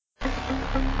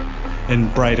in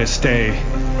brightest day,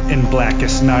 in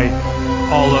blackest night.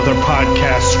 All other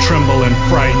podcasts tremble in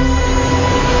fright.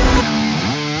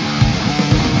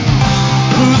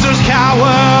 Losers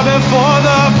cower before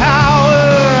the power.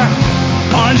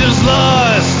 Oranges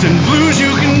lust and blues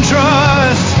you can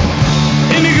trust.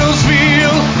 Indigos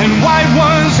feel and white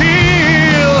ones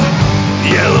heal.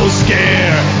 Yellows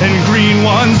scare and green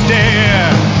ones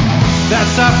dare. That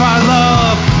sapphire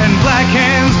love and black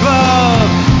hands glove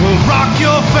will rock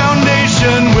your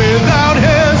foundation without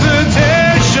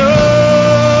hesitation.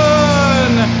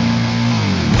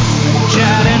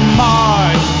 Chad and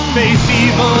Marge face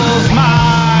evil's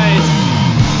might.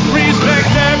 Respect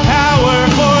their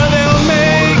power, for they'll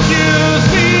make you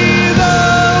see the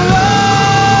light.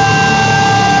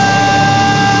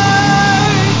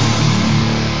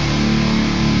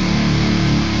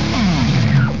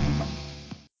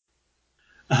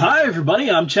 Hi, everybody.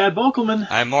 I'm Chad Bokelman.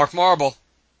 I'm Mark Marble.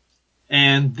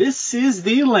 And this is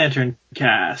the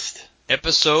LanternCast.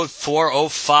 Episode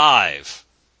 405.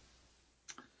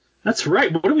 That's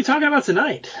right. What are we talking about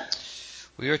tonight?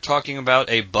 We are talking about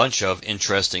a bunch of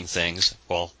interesting things.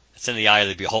 Well, it's in the eye of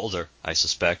the beholder, I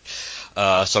suspect.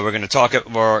 So we're going to talk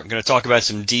about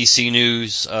some DC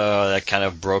news that kind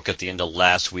of broke at the end of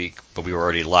last week, but we were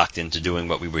already locked into doing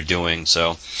what we were doing,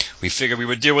 so we figured we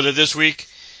would deal with it this week.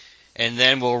 And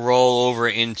then we'll roll over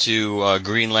into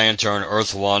Green Lantern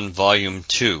Earth 1 Volume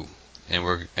 2,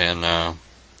 and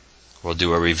we'll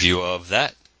do a review of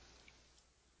that.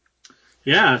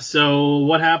 Yeah, so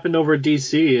what happened over at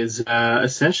DC is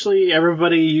essentially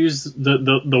everybody used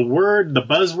the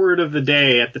buzzword of the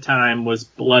day at the time was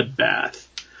bloodbath.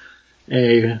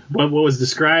 What was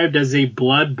described as a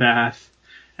bloodbath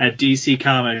at DC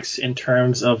Comics in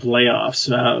terms of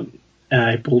layoffs.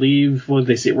 I believe, what did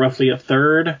they say, roughly a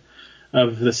third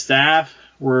of the staff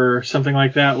were something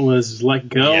like that was let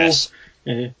go. Yes.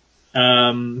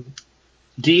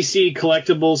 DC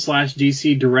Collectibles /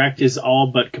 DC Direct is all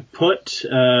but kaput.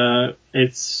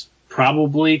 It's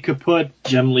probably kaput.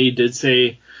 Jim Lee did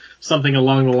say something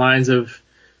along the lines of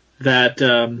that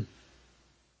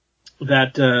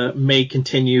may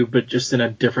continue, but just in a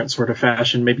different sort of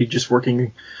fashion, maybe just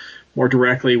working more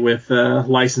directly with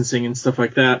licensing and stuff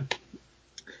like that.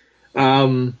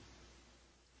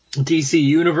 DC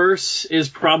Universe is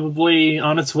probably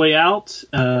on its way out.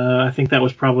 I think that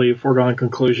was probably a foregone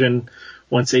conclusion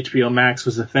once HBO Max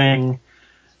was a thing.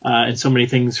 And so many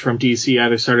things from DC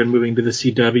either started moving to the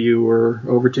CW or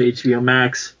over to HBO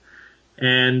Max.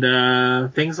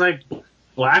 And things like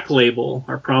Black Label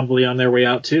are probably on their way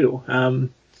out too.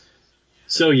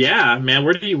 So yeah, man,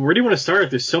 where do you want to start?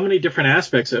 There's so many different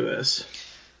aspects of this.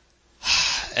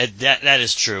 That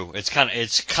is true. It's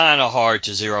kind of hard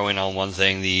to zero in on one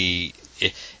thing.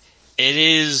 It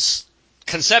is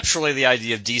conceptually the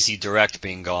idea of DC Direct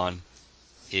being gone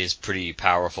is pretty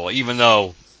powerful, even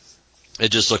though it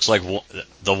just looks like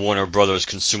the Warner Brothers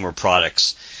consumer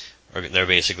products. They're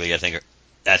basically, I think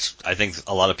a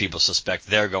lot of people suspect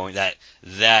they're going that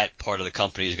part of the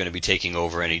company is going to be taking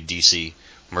over any DC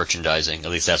merchandising.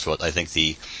 At least that's what I think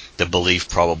the belief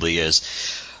probably is.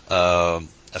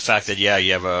 The fact that you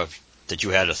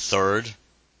had a third,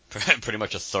 pretty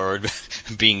much a third,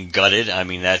 being gutted. I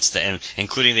mean,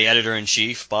 including the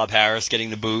editor-in-chief, Bob Harris, getting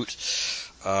the boot.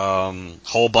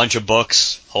 Whole bunch of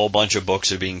books are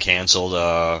being canceled.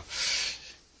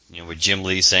 With Jim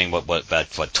Lee saying about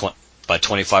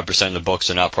 25% of the books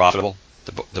are not profitable.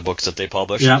 The books that they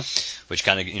publish, yeah. Which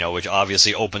kind of which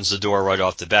obviously opens the door right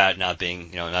off the bat, not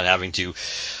having to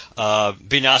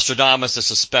be Nostradamus to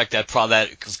suspect that that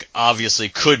obviously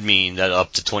could mean that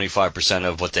up to 25%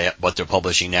 of what they're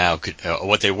publishing now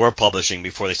what they were publishing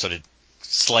before they started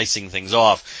slicing things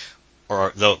off.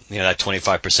 Or though that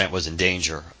 25% was in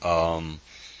danger.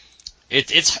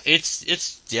 It's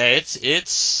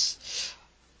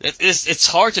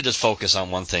hard to just focus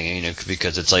on one thing,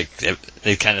 because it's like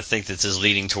they kind of think this is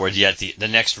leading toward the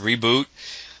next reboot,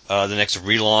 the next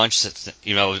relaunch.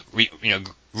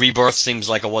 Rebirth seems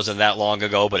like it wasn't that long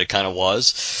ago, but it kind of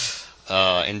was.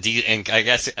 And I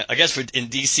guess in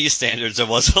DC standards, it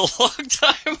was a long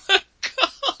time ago.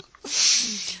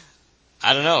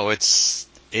 I don't know. It's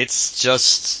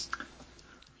just.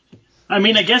 I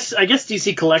mean, I guess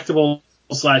DC Collectible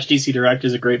 / DC Direct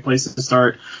is a great place to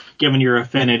start, given your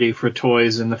affinity for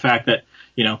toys and the fact that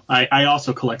I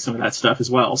also collect some of that stuff as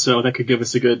well. So that could give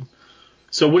us a good.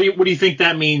 So what do you think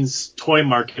that means toy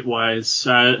market wise?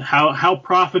 How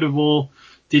profitable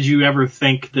did you ever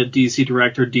think that DC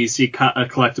Direct or DC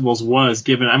Collectibles was?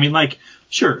 Given, I mean, like,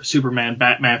 sure, Superman,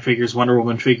 Batman figures, Wonder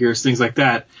Woman figures, things like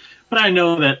that. But I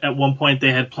know that at one point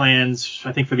they had plans,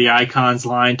 I think, for the Icons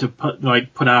line to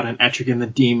put out an Etrigan the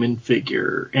Demon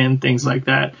figure and things like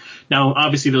that. Now,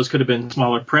 obviously, those could have been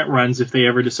smaller print runs if they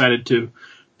ever decided to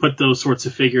put those sorts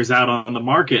of figures out on the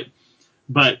market.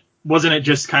 But wasn't it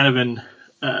just kind of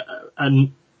I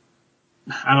don't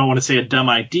want to say a dumb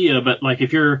idea, but like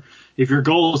if your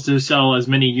goal is to sell as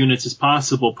many units as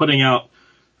possible, putting out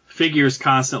figures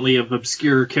constantly of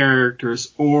obscure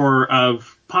characters or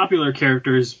of popular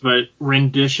characters but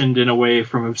renditioned in a way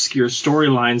from obscure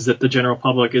storylines that the general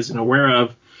public isn't aware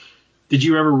of. Did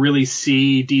you ever really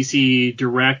see DC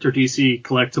Direct or DC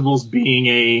Collectibles being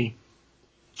a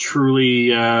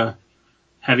truly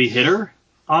heavy hitter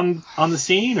on the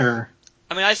scene? Or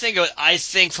I mean, I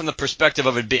think from the perspective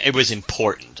of it was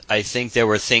important. I think there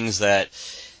were things that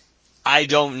I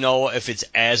don't know if it's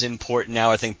as important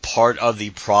now. I think part of the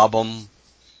problem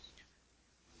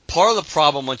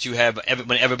once you have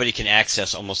when everybody can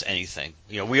access almost anything.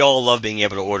 You know, we all love being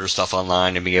able to order stuff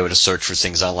online and being able to search for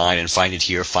things online and find it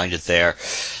here, find it there.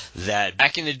 That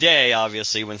back in the day,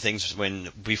 obviously, when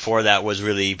before that was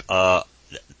really a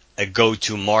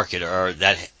go-to market, or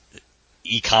that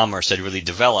e-commerce had really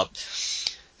developed,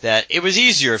 that it was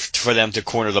easier for them to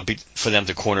corner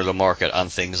the market on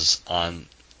things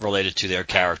related to their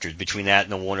characters. Between that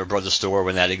and the Warner Brothers store,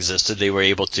 when that existed, they were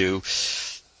able to.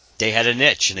 They had a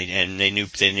niche, and they knew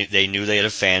they had a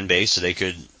fan base, so they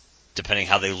could, depending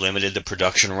how they limited the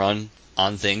production run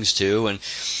on things too. And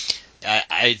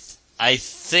I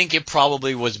think it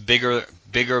probably was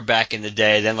bigger back in the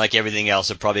day. Then, like everything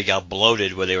else, it probably got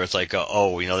bloated, where they were like,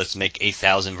 oh, you know, let's make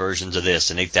 8,000 versions of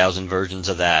this and 8,000 versions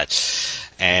of that.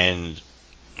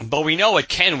 But we know it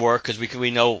can work because we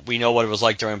know what it was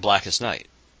like during Blackest Night.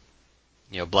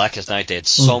 You know, Blackest Night, they had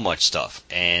so much stuff,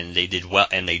 and they did well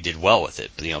with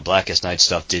it. But, you know, Blackest Night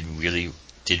stuff did really,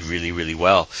 really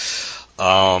well.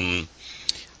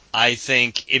 I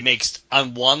think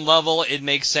on one level, it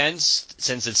makes sense,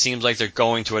 since it seems like they're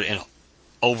going to an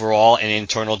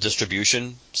internal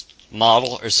distribution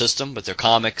model or system with their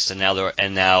comics, and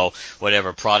now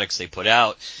whatever products they put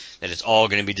out, that it's all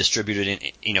going to be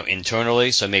distributed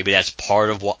internally. So maybe that's part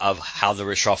of how the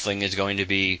reshuffling is going to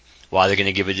be. Why they're going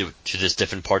to give it to this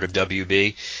different part of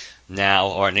WB now,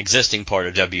 or an existing part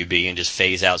of WB, and just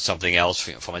phase out something else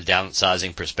from a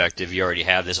downsizing perspective. You already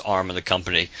have this arm of the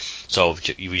company, so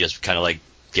you just kind of like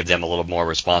give them a little more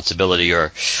responsibility.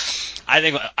 Or I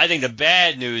think the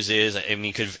bad news is, I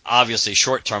mean, obviously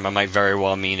short term, it might very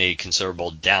well mean a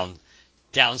considerable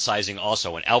downsizing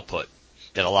also in output.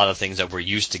 That a lot of things that we're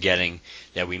used to getting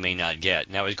that we may not get.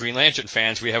 Now, as Green Lantern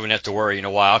fans, we haven't had to worry in a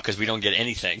while because we don't get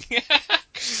anything.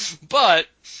 But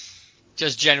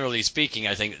just generally speaking,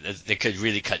 I think that they could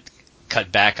really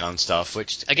cut back on stuff,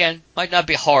 which again might not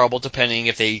be horrible, depending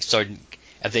if they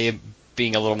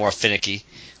being a little more finicky,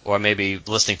 or maybe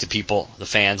listening to the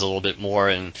fans, a little bit more,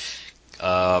 and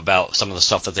about some of the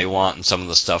stuff that they want and some of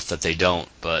the stuff that they don't.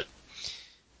 But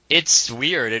it's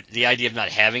weird, the idea of not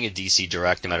having a DC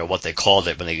Direct, no matter what they called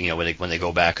it, when they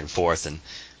go back and forth, and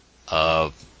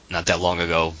not that long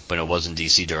ago when it wasn't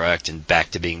DC Direct and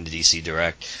back to being the DC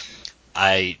Direct,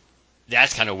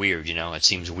 that's kind of weird. It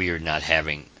seems weird not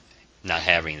having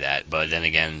that. But then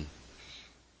again,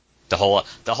 the whole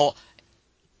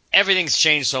everything's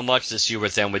changed so much this year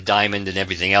with them, with Diamond and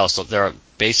everything else. So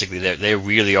they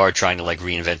really are trying to like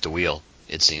reinvent the wheel,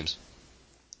 it seems.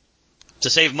 To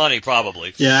save money,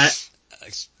 probably. Yeah,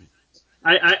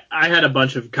 I had a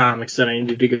bunch of comics that I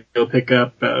needed to go pick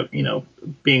up,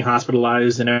 being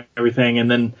hospitalized and everything.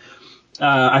 And then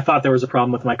I thought there was a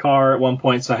problem with my car at one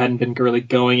point, so I hadn't been really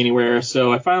going anywhere.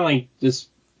 So I finally, this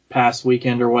past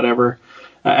weekend or whatever,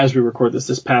 as we record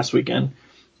this past weekend,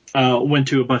 went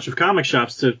to a bunch of comic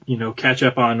shops to, catch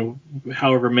up on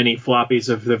however many floppies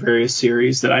of the various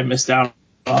series that I missed out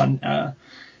on,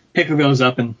 picking those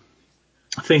up and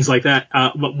things like that.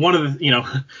 But one of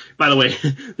the, by the way,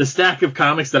 the stack of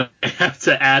comics that I have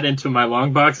to add into my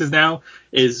long boxes now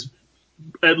is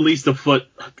at least a foot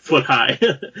high,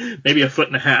 maybe a foot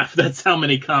and a half. That's how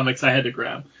many comics I had to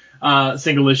grab.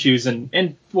 Single issues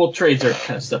and trades are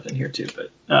kind of stuff in here too.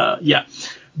 But yeah.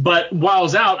 But while I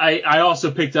was out, I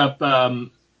also picked up,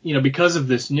 because of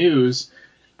this news,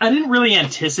 I didn't really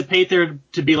anticipate there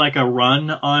to be like a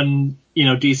run on,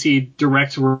 DC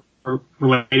Direct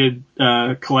related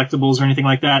collectibles or anything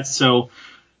like that. So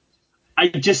I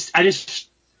just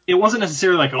it wasn't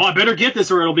necessarily like, I better get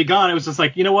this or it'll be gone. It was just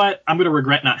like, you know what, I'm going to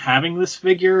regret not having this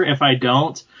figure if I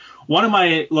don't. One of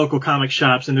my local comic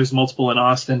shops, and there's multiple in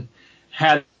Austin,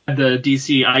 had the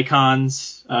DC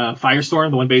Icons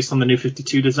Firestorm, the one based on the New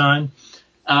 52 design.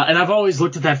 And I've always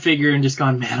looked at that figure and just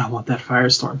gone, man, I want that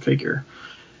Firestorm figure.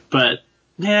 But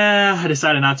yeah, I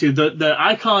decided not to. The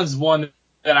Icons one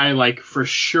that I like for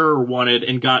sure wanted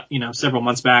and got, several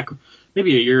months back,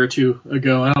 maybe a year or two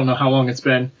ago. I don't know how long it's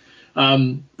been.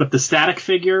 But the Static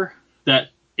figure that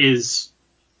is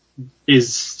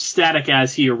Static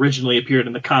as he originally appeared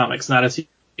in the comics, not as he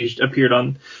appeared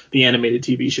on the animated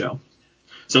TV show.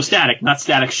 So Static, not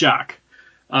Static Shock.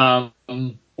 So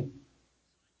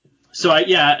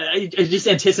I just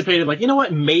anticipated, like, you know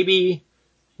what, maybe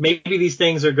these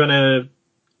things are gonna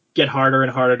get harder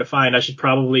and harder to find. I should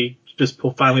probably just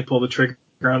finally pull the trigger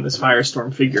on this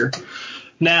Firestorm figure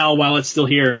now while it's still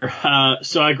here.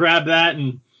 So I grabbed that,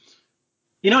 and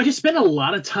I just spent a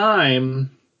lot of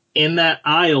time in that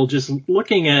aisle just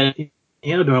looking at, do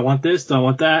I want this? Do I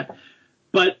want that?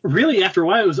 But really, after a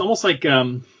while, it was almost like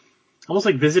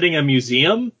visiting a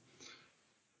museum.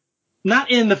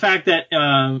 Not in the fact that,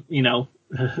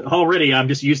 already I'm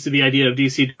just used to the idea of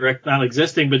DC Direct not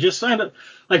existing, but just kind of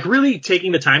like really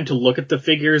taking the time to look at the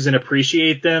figures and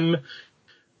appreciate them,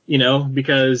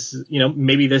 because,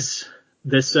 maybe this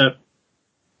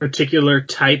particular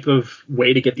type of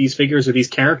way to get these figures or these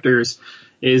characters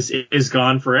is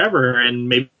gone forever, and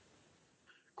maybe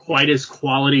quite as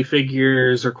quality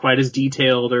figures or quite as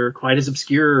detailed or quite as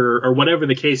obscure or whatever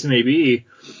the case may be.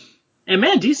 And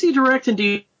man, DC Direct and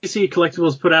DC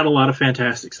Collectibles put out a lot of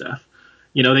fantastic stuff.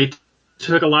 They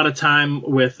took a lot of time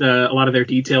with a lot of their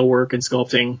detail work and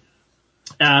sculpting.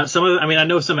 I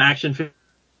know some action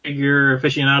figure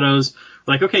aficionados are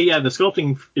like, okay, yeah, the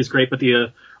sculpting is great, but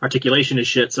the articulation is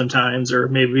shit sometimes, or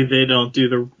maybe they don't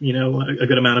do a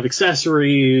good amount of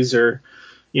accessories, or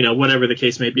whatever the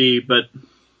case may be. But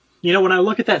when I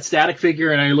look at that Static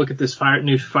figure and I look at this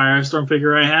new Firestorm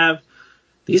figure I have,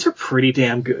 these are pretty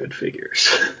damn good figures.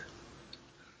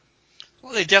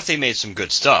 Well, they definitely made some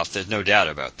good stuff. There's no doubt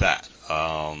about that.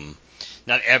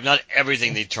 Not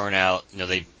everything they turn out,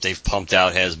 they've pumped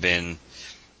out has been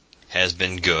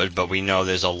good, but we know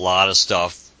there's a lot of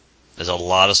stuff. There's a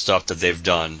lot of stuff that they've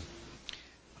done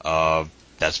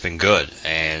that's been good,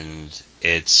 and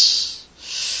it's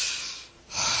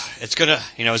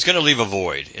gonna leave a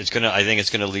void. I think it's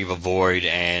gonna leave a void,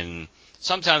 and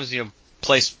sometimes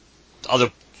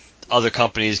other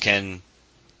companies can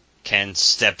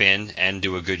step in and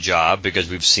do a good job, because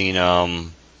we've seen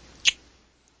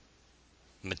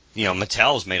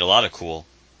Mattel's made a lot of cool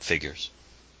figures.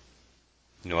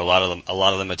 A lot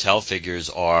of the Mattel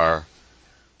figures are,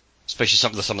 especially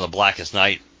some of the Blackest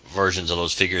Night versions of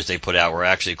those figures they put out, were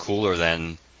actually cooler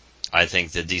than I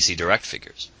think the DC Direct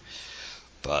figures.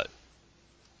 But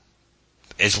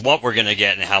it's what we're gonna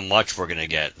get and how much we're gonna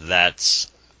get. That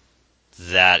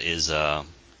is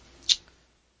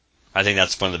I think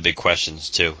that's one of the big questions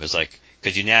too. Is like,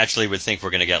 because you naturally would think we're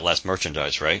going to get less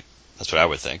merchandise, right? That's what I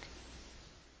would think.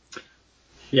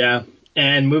 Yeah,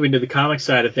 and moving to the comic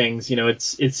side of things,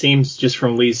 it seems just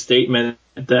from Lee's statement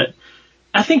that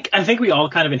I think we all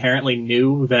kind of inherently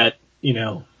knew that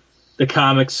the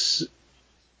comics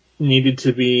needed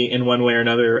to be in one way or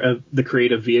another the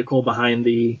creative vehicle behind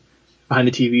the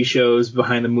TV shows,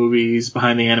 behind the movies,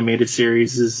 behind the animated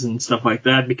series and stuff like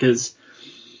that, because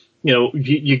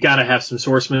you got to have some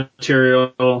source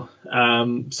material,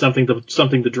 something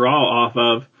to draw off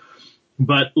of.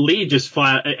 But Lee just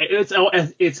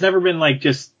it's never been like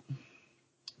just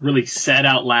really said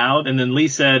out loud. And then Lee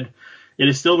said, "It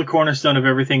is still the cornerstone of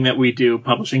everything that we do,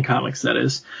 publishing comics, that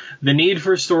is. The need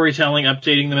for storytelling,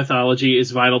 updating the mythology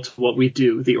is vital to what we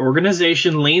do. The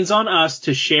organization leans on us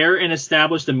to share and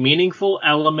establish the meaningful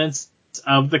elements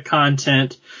of the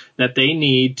content that they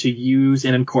need to use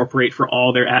and incorporate for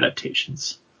all their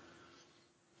adaptations."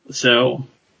 So,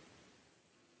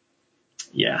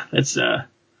 yeah, it's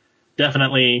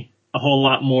definitely a whole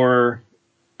lot more,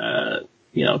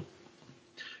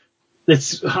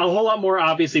 it's a whole lot more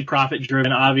obviously profit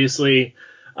driven. Obviously,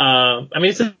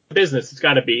 it's a business; it's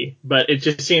got to be, but it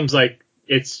just seems like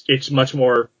it's much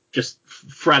more just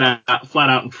flat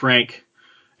out and frank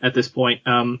at this point.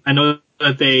 I know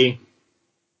that they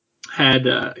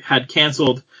had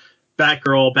canceled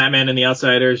Batgirl, Batman and the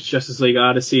Outsiders, Justice League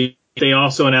Odyssey. They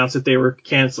also announced that they were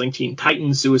canceling Teen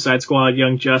Titans, Suicide Squad,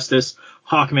 Young Justice,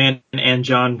 Hawkman, and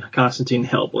John Constantine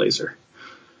Hellblazer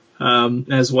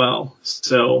as well.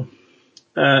 So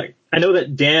I know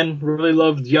that Dan really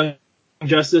loved Young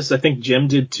Justice. I think Jim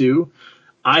did too.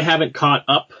 I haven't caught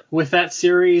up with that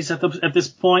series at this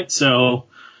point, so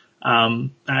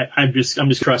I'm just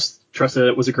trust that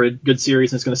it was a good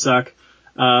series and it's going to suck.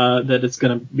 That it's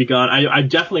going to be gone. I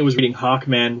definitely was reading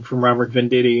Hawkman from Robert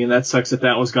Venditti, and that sucks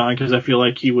that was gone, because I feel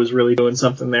like he was really doing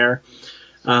something there.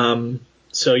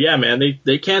 So yeah, man,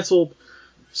 they canceled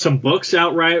some books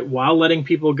outright while letting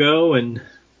people go, and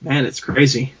Man, it's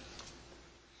crazy.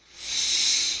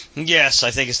 Yes,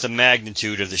 I think it's the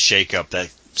magnitude of the shakeup that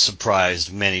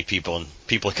surprised many people, and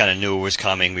people kind of knew it was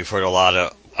coming. We've heard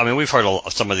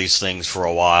some of these things for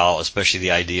a while, especially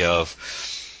the idea of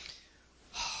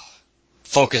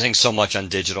focusing so much on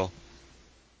digital,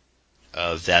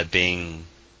 of that being,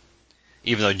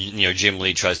 even though Jim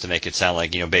Lee tries to make it sound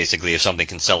like basically if something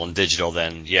can sell in digital,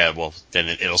 then then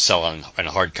it'll sell on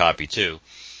a hard copy too.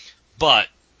 But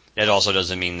that also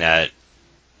doesn't mean that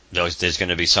there's going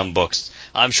to be some books.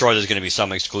 I'm sure there's going to be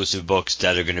some exclusive books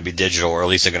that are going to be digital, or at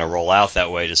least they're going to roll out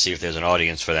that way to see if there's an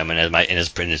audience for them, and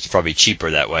it's probably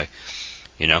cheaper that way.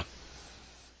 Yeah.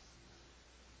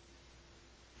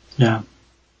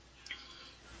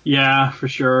 Yeah, for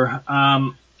sure.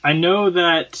 I know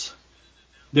that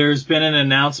there's been an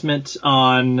announcement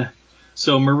on.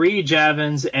 So Marie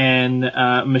Javins and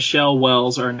Michelle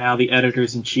Wells are now the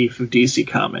editors-in-chief of DC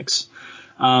Comics.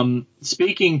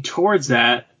 Speaking towards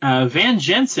that, Van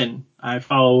Jensen, I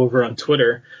follow over on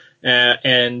Twitter,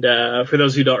 and for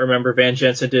those who don't remember, Van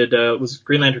Jensen was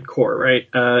Green Lantern Corps, right,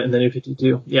 in the New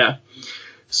 52, yeah.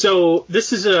 So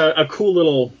this is a cool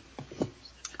little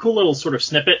sort of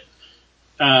snippet,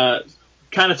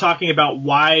 kind of talking about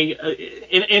why,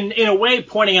 in a way,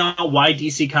 pointing out why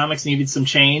DC Comics needed some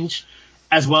change,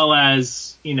 as well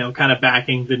as kind of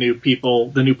backing the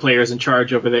new players in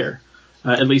charge over there.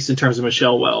 At least in terms of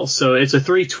Michelle Wells. So it's a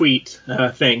 3-tweet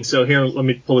thing. So here, let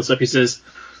me pull this up. He says,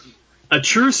 "A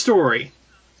true story.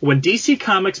 When DC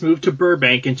Comics moved to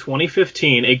Burbank in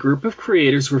 2015, a group of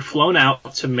creators were flown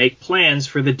out to make plans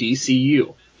for the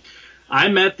DCU. I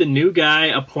met the new guy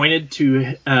appointed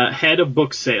to head of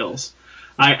book sales.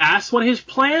 I asked what his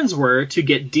plans were to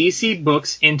get DC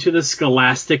books into the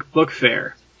Scholastic Book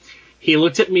Fair. He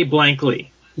looked at me blankly.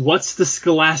 'What's the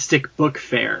Scholastic Book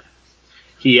Fair?'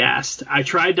 he asked. I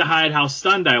tried to hide how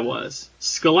stunned I was.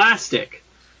 Scholastic.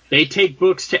 They take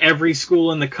books to every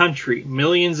school in the country.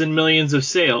 Millions and millions of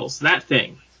sales. That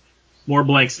thing." More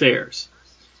blank stares.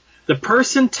 "The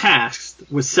person tasked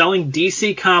with selling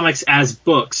DC Comics as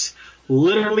books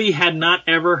literally had not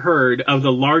ever heard of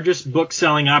the largest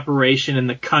book-selling operation in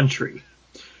the country.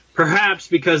 Perhaps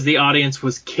because the audience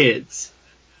was kids.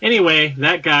 Anyway,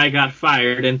 that guy got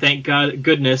fired, and thank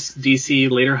goodness DC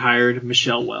later hired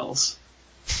Michelle Wells."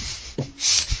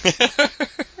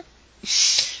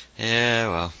 Yeah,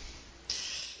 well,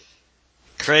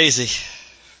 crazy.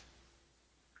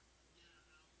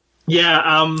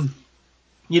 Yeah,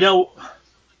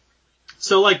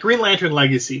 so like Green Lantern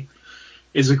Legacy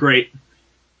is a great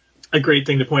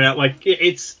thing to point out. Like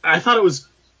I thought it was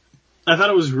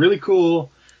really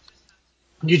cool.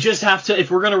 You just have to, if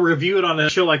we're going to review it on a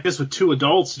show like this with two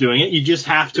adults doing it, you just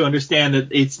have to understand that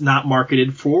it's not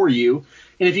marketed for you.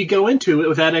 And if you go into it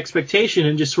with that expectation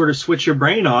and just sort of switch your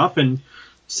brain off and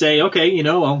say, okay,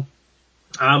 whatever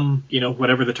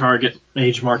the target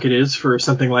age market is for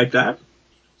something like that.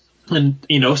 And,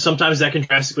 sometimes that can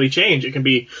drastically change. It can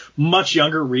be much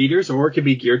younger readers, or it can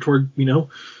be geared toward,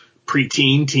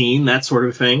 preteen, teen, that sort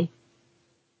of thing.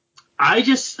 I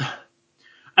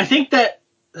think that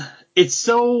it's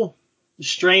so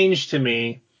strange to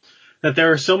me that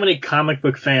there are so many comic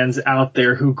book fans out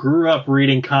there who grew up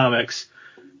reading comics.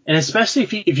 And especially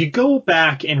if you go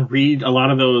back and read a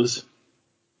lot of those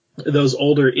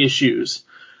older issues,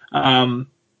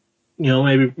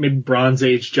 maybe Bronze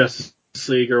Age Justice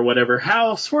League or whatever,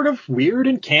 how sort of weird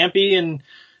and campy and,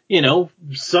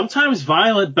 sometimes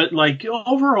violent, but like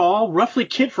overall roughly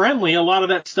kid friendly, a lot of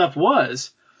that stuff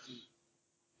was.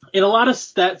 And a lot of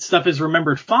that stuff is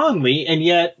remembered fondly, and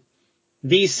yet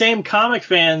these same comic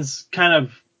fans kind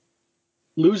of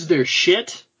lose their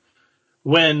shit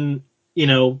when,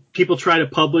 people try to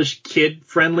publish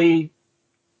kid-friendly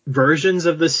versions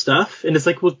of this stuff. And it's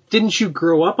like, well, didn't you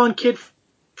grow up on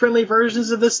kid-friendly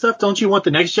versions of this stuff? Don't you want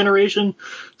the next generation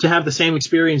to have the same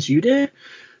experience you did?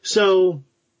 So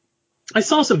I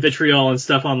saw some vitriol and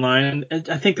stuff online, and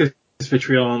I think there's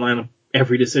vitriol online on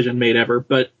every decision made ever.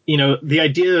 But, the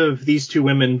idea of these two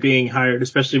women being hired,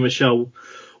 especially Michelle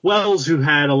Wells, who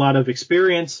had a lot of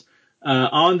experience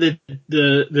on the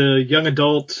young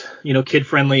adult,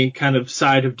 kid-friendly kind of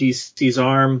side of DC's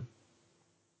arm,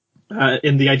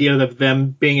 in the idea of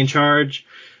them being in charge.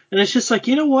 And it's just like,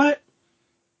 you know what?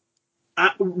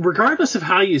 Regardless of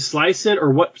how you slice it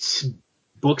or what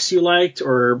books you liked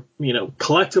or,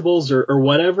 collectibles or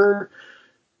whatever,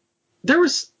 there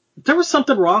was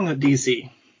something wrong with DC.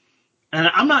 And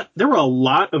there were a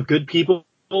lot of good people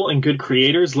and good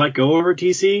creators let go over at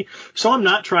DC. So I'm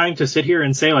not trying to sit here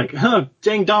and say like, oh,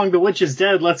 dang dong, the witch is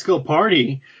dead, let's go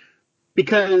party.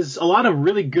 Because a lot of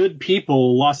really good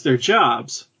people lost their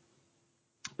jobs.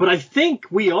 but I think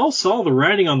we all saw the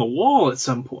writing on the wall at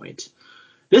some point.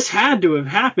 This had to have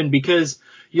happened because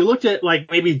you looked at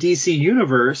like maybe DC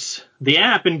Universe, the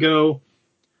app, and go,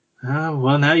 oh,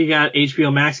 well, now you got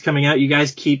HBO Max coming out. You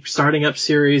guys keep starting up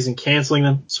series and canceling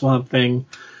them. Swamp Thing.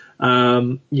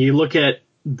 You look at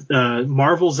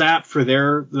Marvel's app for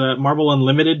the Marvel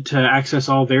Unlimited to access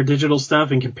all their digital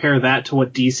stuff and compare that to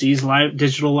what DC's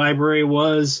digital library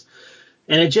was.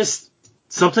 And it just,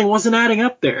 something wasn't adding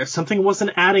up there. Something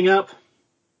wasn't adding up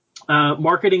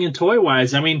marketing and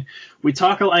toy-wise. I mean,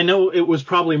 I know it was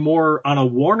probably more on a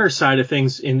Warner side of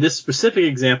things in this specific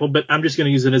example, but I'm just going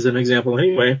to use it as an example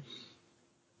anyway.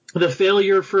 The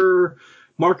failure for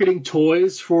marketing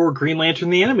toys for Green Lantern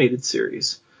the Animated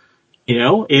Series. You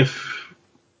know,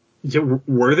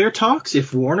 were there talks?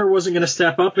 If Warner wasn't going to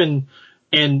step up and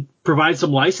provide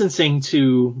some licensing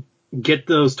to get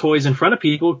those toys in front of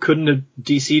people, couldn't a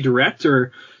DC Direct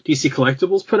or DC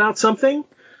Collectibles put out something?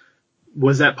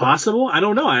 Was that possible? I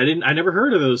don't know. I never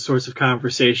heard of those sorts of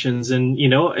conversations. And, you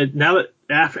know, now that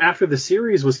after the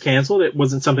series was canceled, it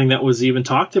wasn't something that was even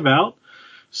talked about.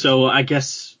 So I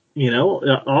guess,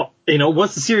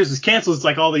 once the series was canceled, it's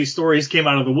like all these stories came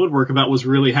out of the woodwork about what's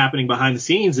really happening behind the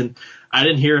scenes. And I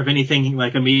didn't hear of anything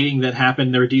like a meeting that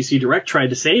happened or DC Direct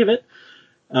tried to save it.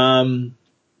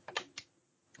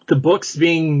 The books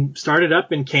being started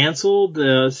up and canceled,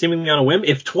 seemingly on a whim.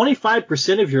 If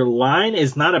 25% of your line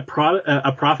is not a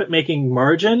profit-making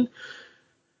margin,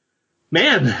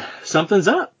 man, something's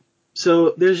up.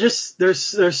 So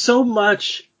there's so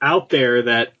much out there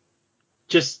that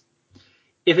just,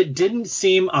 if it didn't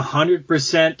seem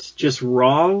 100% just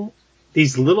wrong,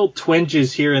 these little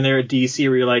twinges here and there at DC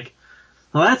where you're like,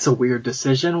 well, that's a weird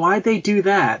decision. Why'd they do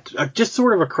that? Just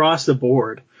sort of across the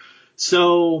board.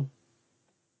 So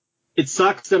it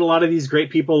sucks that a lot of these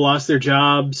great people lost their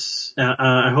jobs.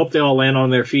 I hope they all land on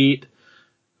their feet.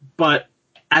 But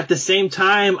at the same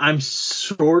time, I'm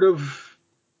sort of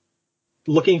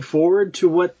looking forward to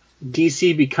what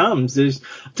DC becomes. There's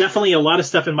definitely a lot of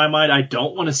stuff in my mind I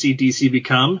don't want to see DC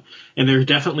become. And there's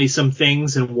definitely some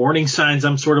things and warning signs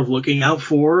I'm sort of looking out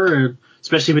for,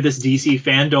 especially with this DC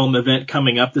Fandom event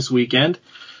coming up this weekend.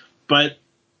 But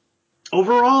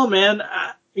overall, man,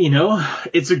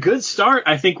 it's a good start,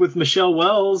 I think, with Michelle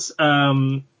Wells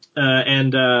Marie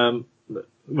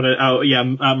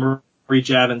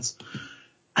Javins.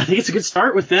 I think it's a good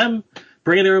start with them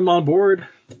bringing them on board.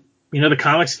 You know, the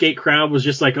Comicsgate crowd was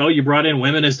just like, oh, you brought in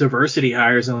women as diversity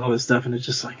hires and all this stuff, and it's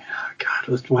just like, oh,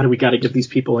 God, why do we got to give these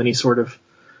people any sort of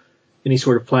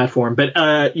platform? But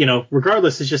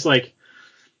regardless, it's just like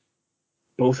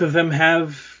both of them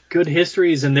have good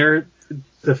histories, and their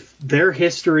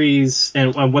histories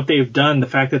and what they've done, the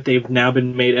fact that they've now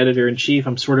been made editor-in-chief,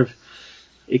 I'm sort of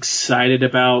excited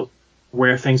about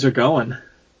where things are going.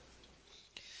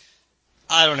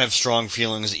 I don't have strong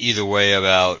feelings either way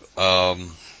about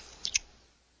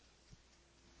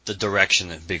the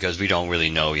direction, because we don't really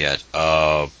know yet.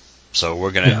 So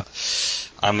we're gonna. Yeah.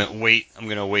 I'm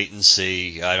gonna wait and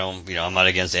see. I'm not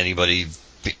against anybody.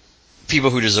 People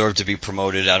who deserve to be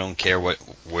promoted, I don't care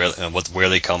where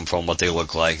they come from, what they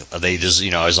look like. They just,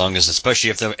 as long as, especially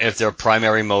if their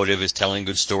primary motive is telling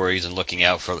good stories and looking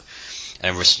out for,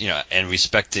 and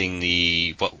respecting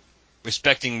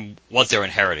what they're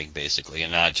inheriting, basically,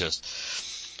 and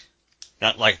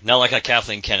not like a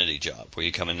Kathleen Kennedy job where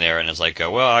you come in there and it's like,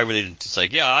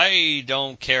 I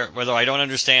don't care whether I don't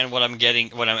understand what I'm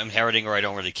getting, what I'm inheriting, or I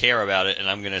don't really care about it, and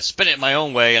I'm going to spin it my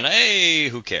own way, and hey,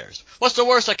 who cares? What's the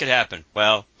worst that could happen?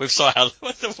 Well, we've saw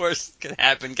what the worst could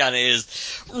happen kind of is.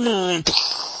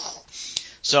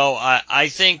 So I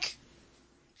think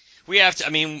we have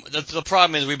to, the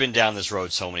problem is we've been down this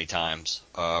road so many times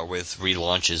with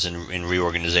relaunches and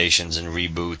reorganizations and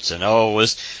reboots, and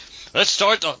let's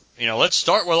start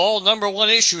with all number one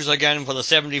issues again for the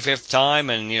 75th time,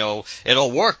 and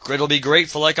it'll work. It'll be great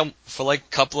for like a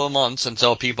couple of months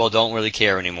until people don't really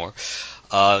care anymore,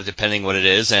 depending what it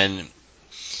is. And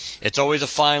it's always a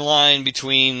fine line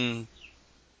between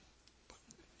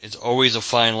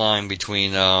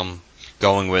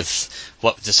going with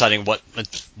deciding what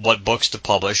books to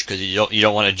publish, because you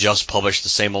don't want to just publish the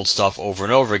same old stuff over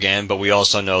and over again. But we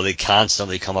also know they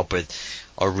constantly come up with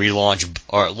launch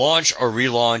or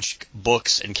relaunch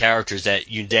books and characters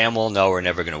that you damn well know are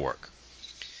never going to work.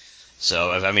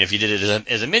 So if you did it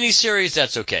as a mini series,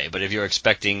 that's okay. But if you're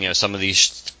expecting some of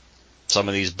these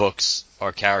books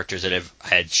or characters that have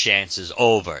had chances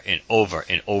over and over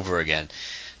and over again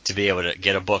to be able to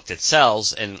get a book that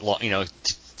sells and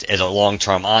as a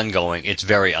long-term ongoing, it's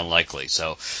very unlikely.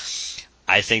 So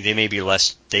I think they may be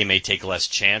less. They may take less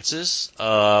chances,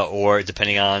 or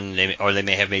depending on, they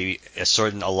may have maybe a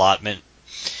certain allotment,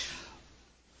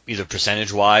 either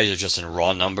percentage-wise or just in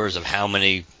raw numbers of how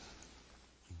many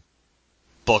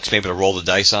books maybe to roll the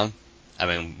dice on. I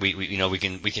mean, we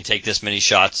can take this many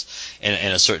shots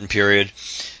in a certain period.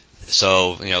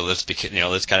 So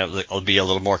let's kind of be a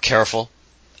little more careful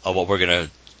of what we're gonna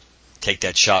take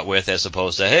that shot with, as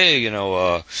opposed to, hey,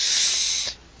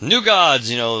 New Gods,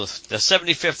 the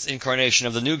 75th incarnation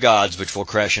of the New Gods, which will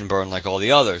crash and burn like all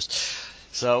the others.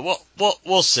 So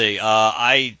we'll see.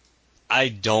 I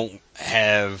don't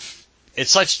have.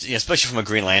 It's such, especially from a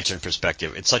Green Lantern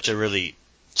perspective, it's such a really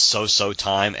so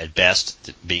time at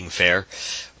best, being fair,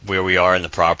 where we are in the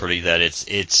property, that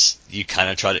it's you kind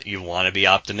of you want to be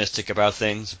optimistic about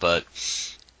things, but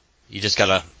you just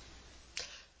gotta.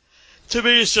 To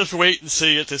me, it's just wait and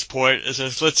see at this point. It's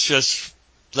just,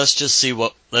 let's just see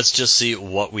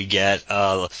what we get.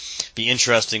 Be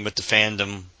interesting with the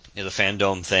fandom, the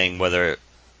fandom thing, whether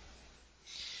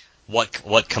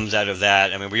what comes out of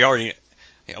that. I mean, we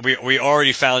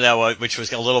already found out, which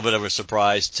was a little bit of a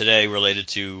surprise today, related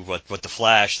to what the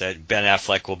Flash, that Ben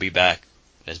Affleck will be back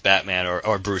as Batman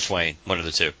or Bruce Wayne, one of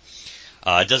the two.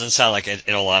 It doesn't sound like,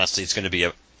 in all honesty, it's going to be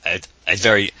a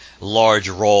very large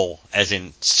role, as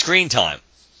in screen time,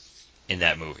 in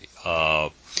that movie.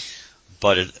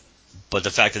 But the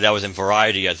fact that was in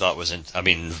Variety, I thought was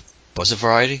was it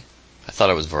Variety? I thought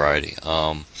it was Variety.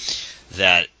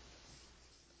 That,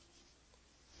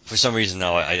 for some reason,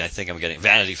 no, I think I'm getting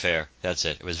Vanity Fair. That's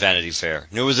it. It was Vanity Fair.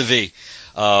 Knew it was a V.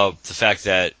 The fact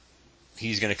that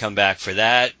he's going to come back for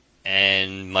that,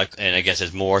 and I guess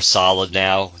it's more solid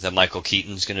now that Michael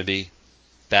Keaton's going to be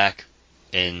back,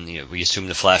 and we assume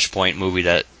the Flashpoint movie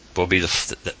that will be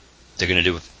they're going to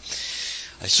do.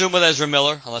 I assume with Ezra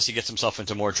Miller, unless he gets himself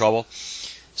into more trouble.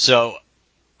 So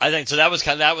I think that was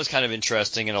kind of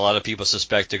interesting, and a lot of people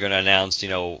suspect they're going to announce,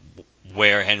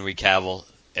 where Henry Cavill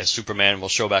as Superman will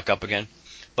show back up again.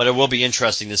 But it will be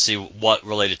interesting to see what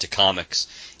related to comics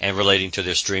and relating to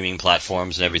their streaming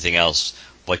platforms and everything else,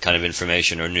 what kind of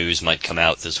information or news might come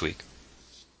out this week.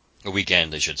 Or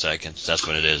weekend, I should say, 'cause that's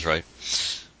what it is, right?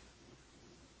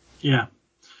 Yeah.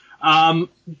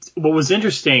 What was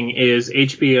interesting is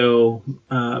HBO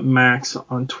Max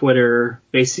on Twitter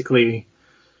basically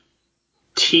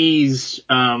teased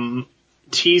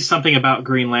something about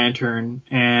Green Lantern,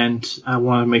 and I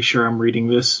want to make sure I'm reading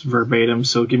this verbatim,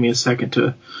 so give me a second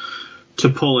to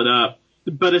pull it up.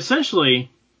 But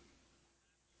essentially,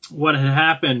 what had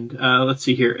happened, let's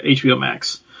see here, HBO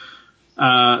Max.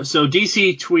 So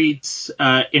DC tweets,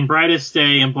 in brightest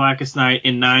day and blackest night,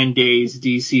 in 9 days,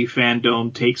 DC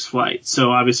fandom takes flight.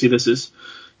 So obviously this is,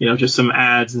 just some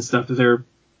ads and stuff that they're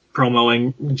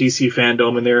promoting DC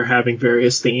fandom, and they're having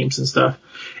various themes and stuff.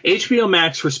 HBO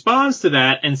Max responds to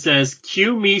that and says,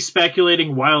 cue me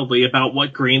speculating wildly about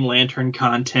what Green Lantern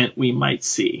content we might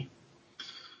see.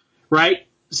 Right?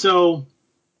 So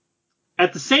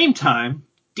at the same time,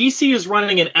 DC is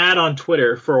running an ad on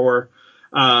Twitter for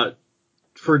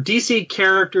DC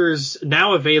characters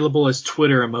now available as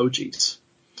Twitter emojis.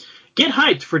 Get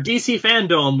hyped for DC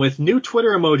fandom with new Twitter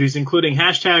emojis, including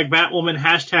hashtag Batwoman,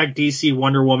 hashtag DC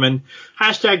Wonder Woman,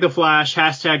 hashtag The Flash,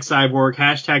 hashtag Cyborg,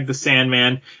 hashtag The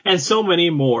Sandman, and so many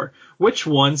more. Which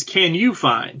ones can you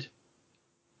find?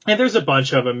 And there's a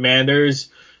bunch of them, man. There's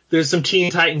some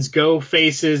Teen Titans Go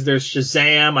faces. There's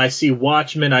Shazam. I see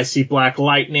Watchmen. I see Black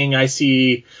Lightning. I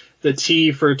see the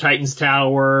T for Titans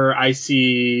Tower. I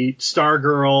see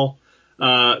Stargirl.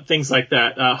 Things like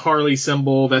that. Harley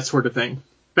symbol, that sort of thing.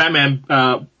 Batwoman?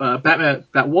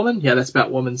 Yeah, that's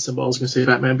Batwoman's symbol. I was going to say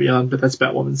Batman Beyond, but that's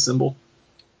Batwoman's symbol.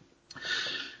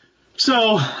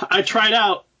 So I tried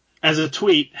out as a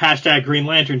tweet, hashtag Green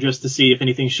Lantern, just to see if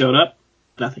anything showed up.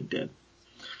 Nothing did.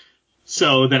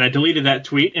 So then I deleted that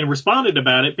tweet and responded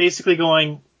about it, basically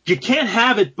going, you can't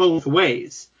have it both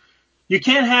ways. You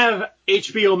can't have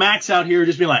HBO Max out here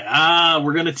just being like,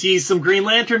 we're going to tease some Green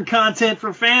Lantern content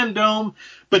for fandom,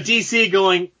 but DC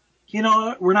going,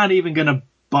 we're not even going to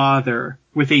bother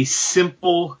with a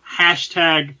simple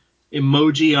hashtag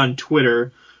emoji on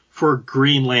Twitter for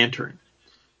Green Lantern.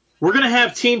 We're going to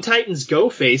have Teen Titans Go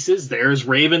faces. There's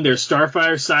Raven, there's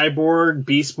Starfire, Cyborg,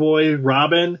 Beast Boy,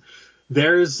 Robin.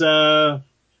 There's, there's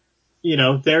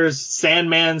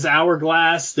Sandman's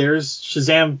Hourglass. There's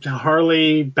Shazam,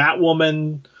 Harley,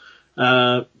 Batwoman,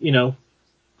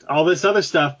 all this other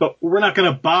stuff. But we're not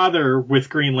going to bother with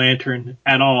Green Lantern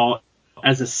at all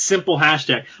as a simple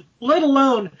hashtag, let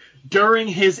alone during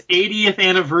his 80th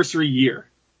anniversary year.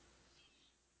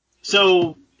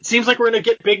 So it seems like we're going to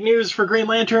get big news for Green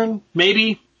Lantern,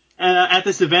 maybe, at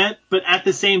this event, but at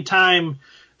the same time,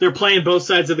 they're playing both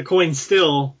sides of the coin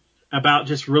still about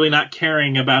just really not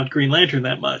caring about Green Lantern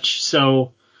that much.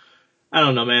 So, I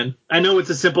don't know, man. I know it's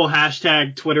a simple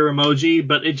hashtag Twitter emoji,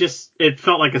 but it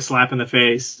felt like a slap in the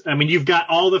face. I mean, you've got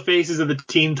all the faces of the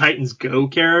Teen Titans Go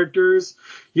characters.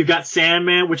 You've got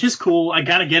Sandman, which is cool. I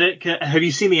gotta get it. Have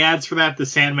you seen the ads for that? The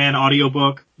Sandman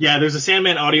audiobook? Yeah, there's a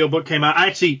Sandman audiobook came out.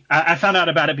 I found out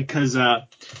about it because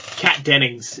Kat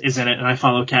Dennings is in it, and I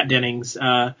follow Kat Dennings.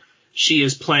 She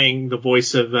is playing the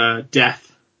voice of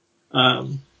Death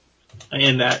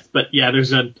in that. But yeah,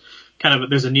 there's a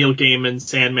Neil Gaiman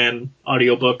Sandman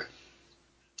audiobook.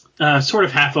 Sort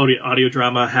of half audio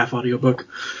drama, half audiobook.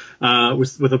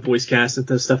 With a voice cast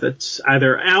and stuff that's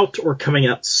either out or coming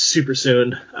out super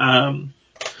soon.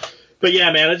 But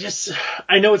yeah, man,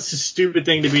 I know it's a stupid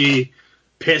thing to be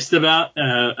pissed about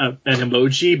an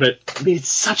emoji, but I mean, it's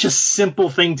such a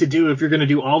simple thing to do. If you're going to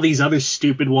do all these other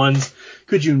stupid ones,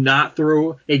 could you not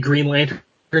throw a Green Lantern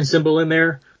symbol in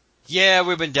there? Yeah,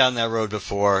 we've been down that road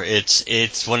before.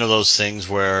 It's one of those things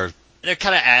where they're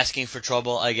kind of asking for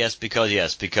trouble, I guess,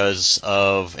 because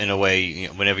of, in a way, you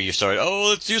know, whenever you start,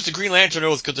 let's use the Green Lantern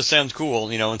oath because it sounds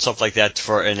cool, you know, and stuff like that.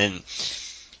 And then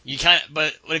you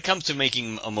but when it comes to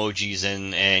making emojis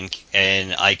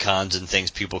and icons and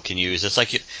things people can use, it's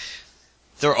like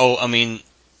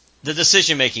the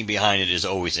decision making behind it is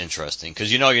always interesting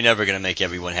because you know you're never going to make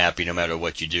everyone happy no matter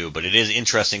what you do, but it is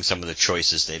interesting some of the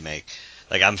choices they make.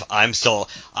 Like I'm still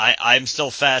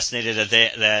fascinated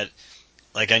that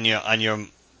like on your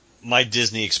My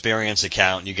Disney Experience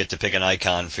account, you get to pick an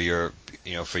icon for your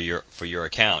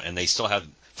account, and they still have,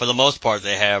 for the most part,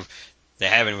 they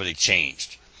haven't really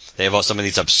changed. They have some of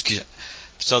these obscure,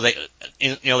 so they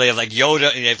have like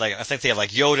Yoda, I think they have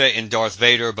like Yoda and Darth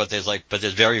Vader, but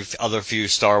there's very other few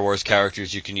Star Wars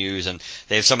characters you can use, and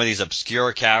they have some of these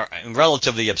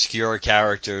relatively obscure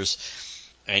characters.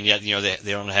 And yet,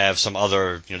 they don't have some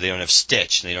other, they don't have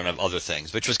Stitch, and they don't have other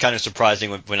things, which was kind of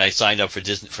surprising when I signed up for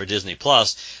Disney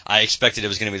Plus. I expected it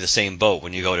was going to be the same boat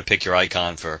when you go to pick your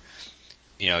icon for,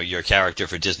 your character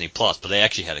for Disney Plus, but they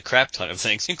actually had a crap ton of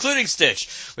things, including Stitch,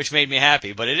 which made me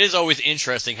happy. But it is always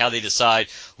interesting how they decide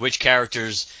which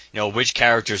characters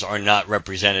are not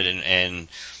represented, and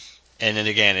then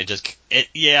again,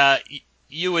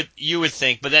 you would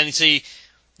think, but then you see.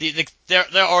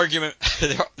 Their argument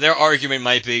their argument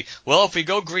might be, well, if we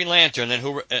go Green Lantern, then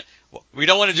we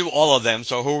don't want to do all of them,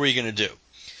 so who are we going to do?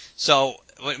 So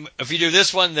if you do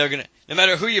this one, they're gonna, no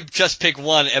matter who you just pick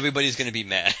one, everybody's going to be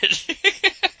mad.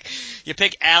 You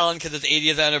pick Alan because it's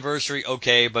 80th anniversary,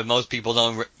 okay, but most people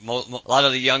don't. A lot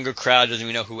of the younger crowd doesn't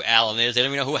even know who Alan is. They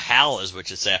don't even know who Hal is,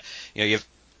 which is sad.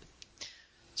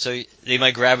 So they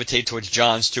might gravitate towards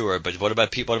Jon Stewart, but what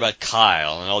about people? What about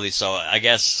Kyle and all these? So I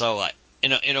guess so.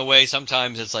 In a way,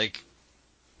 sometimes it's like,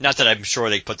 not that I'm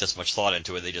sure they put this much thought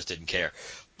into it, they just didn't care.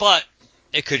 But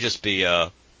it could just be,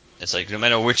 it's like no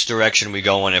matter which direction we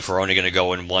go in, if we're only going to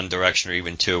go in one direction or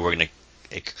even two,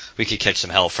 we could catch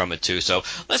some hell from it too. So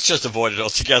let's just avoid it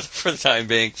altogether for the time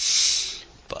being.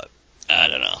 But I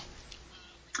don't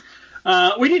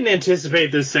know. We didn't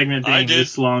anticipate this segment being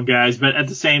this long, guys, but at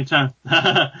the same time,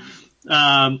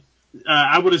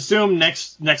 I would assume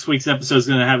next week's episode is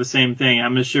going to have the same thing.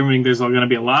 I'm assuming there's going to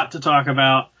be a lot to talk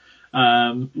about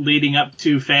leading up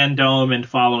to Fandom and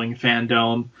following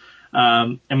Fandom.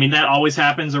 I mean, that always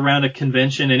happens around a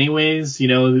convention anyways.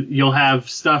 You'll have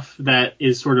stuff that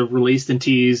is sort of released and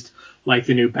teased, like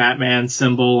the new Batman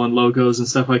symbol and logos and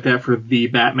stuff like that for the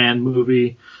Batman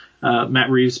movie, Matt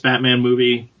Reeves' Batman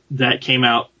movie that came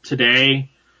out today.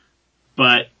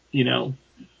 But,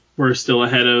 we're still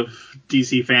ahead of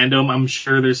DC Fandom. I'm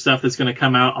sure there's stuff that's going to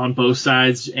come out on both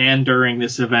sides and during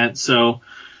this event. So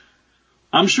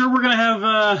I'm sure we're going to have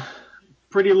a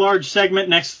pretty large segment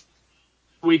next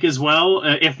week as well,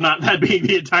 if not that being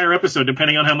the entire episode,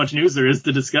 depending on how much news there is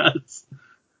to discuss.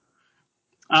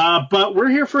 But we're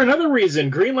here for another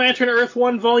reason. Green Lantern Earth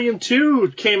 1 Volume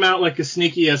 2 came out like a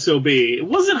sneaky SOB. It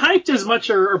wasn't hyped as much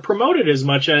or promoted as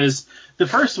much as the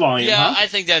first volume, Yeah, huh? I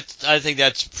think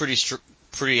that's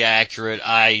pretty accurate.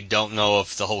 I don't know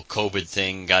if the whole COVID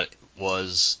thing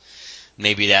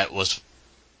maybe that was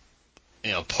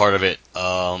part of it.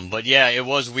 But yeah, it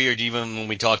was weird. Even when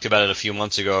we talked about it a few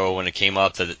months ago when it came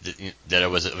up that it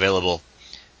was available,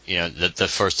 that the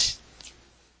first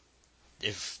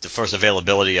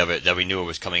availability of it, that we knew it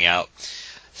was coming out,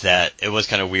 that it was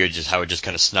kind of weird just how it just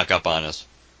kind of snuck up on us.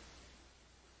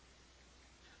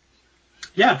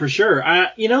 Yeah, for sure.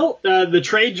 The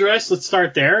trade dress, let's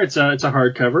start there. It's a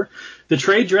hardcover. The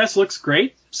trade dress looks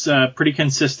great. pretty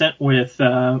consistent with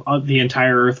the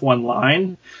entire Earth One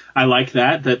line. I like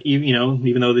that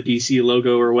even though the DC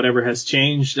logo or whatever has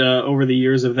changed over the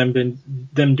years of them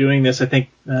doing this. I think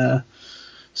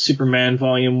Superman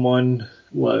Volume 1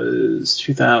 was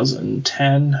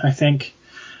 2010, I think.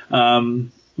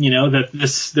 That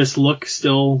this look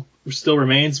still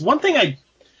remains. One thing I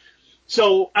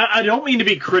don't mean to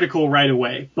be critical right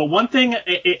away, but one thing,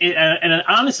 and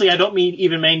honestly, I don't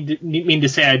mean to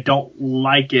say I don't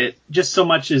like it, just so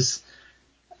much as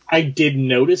I did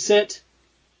notice it.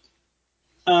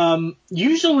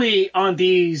 Usually on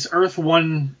these Earth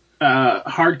One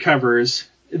hardcovers,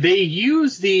 they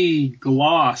use the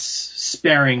gloss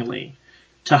sparingly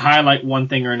to highlight one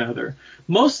thing or another.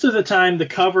 Most of the time, the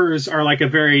covers are like a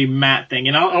very matte thing,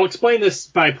 and I'll explain this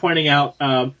by pointing out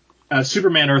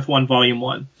Superman Earth 1 Volume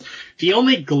 1. The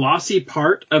only glossy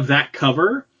part of that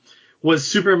cover was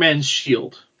Superman's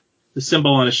shield, the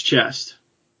symbol on his chest.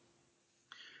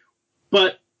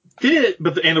 And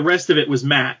the rest of it was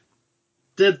matte.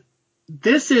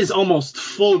 This is almost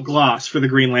full gloss for the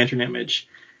Green Lantern image.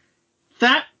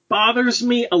 That bothers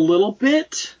me a little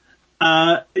bit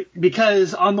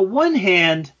because on the one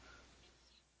hand,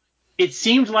 it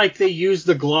seemed like they used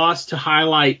the gloss to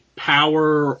highlight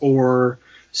power or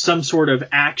some sort of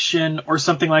action or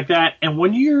something like that. And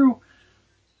when your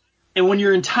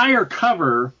entire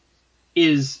cover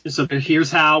is, so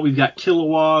here's how we've got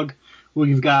Kilowog,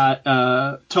 we've got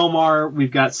Tomar,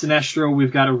 we've got Sinestro,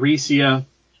 we've got Arisia,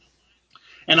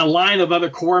 and a line of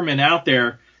other corpsmen out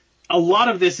there. A lot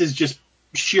of this is just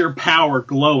sheer power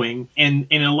glowing, and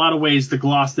in a lot of ways the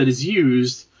gloss that is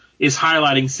used is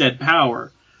highlighting said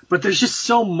power. But there's just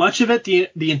so much of it,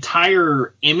 the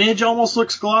entire image almost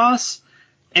looks gloss,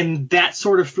 and that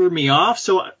sort of threw me off.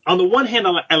 So on the one hand,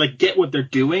 I get what they're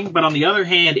doing, but on the other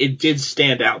hand, it did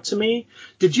stand out to me.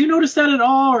 Did you notice that at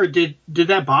all, or did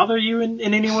that bother you in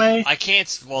any way? I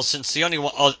can't. Well, since the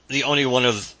only one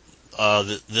of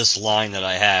this line that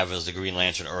I have is the Green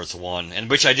Lantern Earth 1, and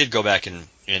which I did go back and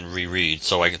reread,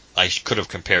 so I could have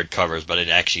compared covers, but I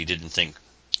actually didn't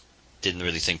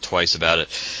really think twice about it.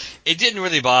 It didn't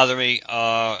really bother me.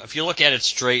 If you look at it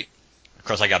straight, of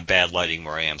course I got bad lighting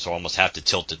where I am, so I almost have to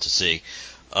tilt it to see.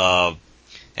 And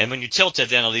when you tilt it,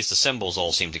 then at least the symbols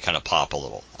all seem to kind of pop a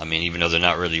little. I mean, even though they're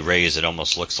not really raised, it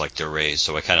almost looks like they're raised,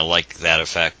 so I kind of like that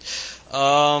effect.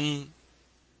 No,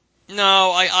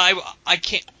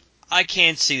 I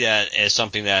can't see that as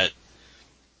something that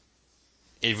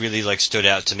it really like stood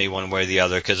out to me one way or the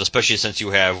other, because especially since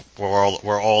you have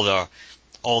where all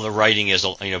the writing is,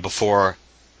 before,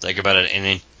 like about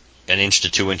an inch to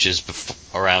 2 inches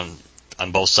around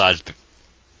on both sides,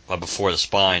 before the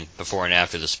spine, before and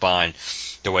after the spine,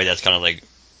 the way that's kind of like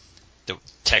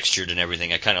textured and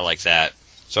everything, I kind of like that.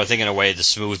 So I think in a way the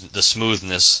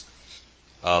smoothness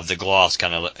of the gloss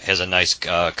kind of has a nice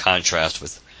contrast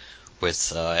with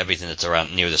everything that's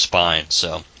around near the spine.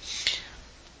 So.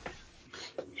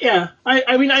 Yeah,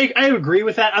 I mean, I agree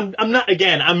with that. I'm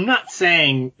not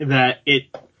saying that it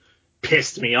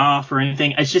pissed me off or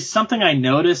anything. It's just something I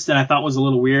noticed and I thought was a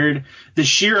little weird. The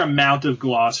sheer amount of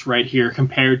gloss right here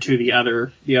compared to the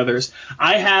others.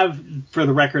 I have, for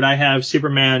the record,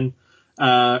 Superman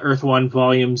Earth 1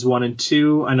 Volumes 1 and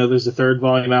 2. I know there's a third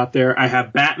volume out there. I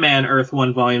have Batman Earth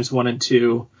 1 Volumes 1 and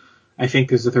 2. I think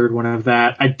there's a third one of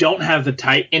that. I don't have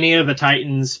any of the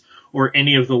Titans or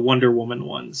any of the Wonder Woman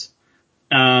ones.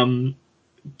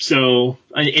 So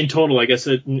in total, I guess,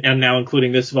 and now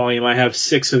including this volume, I have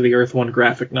 6 of the Earth 1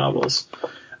 graphic novels.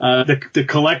 The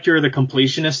collector, the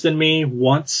completionist in me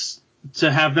wants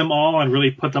to have them all and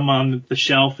really put them on the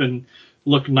shelf and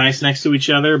look nice next to each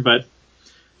other, but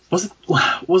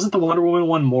wasn't the Wonder Woman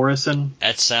one Morrison?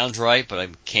 That sounds right, but I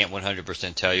can't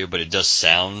 100% tell you, but it does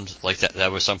sound like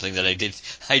that was something that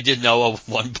I did know at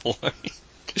one point.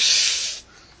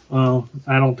 Well,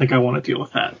 I don't think I want to deal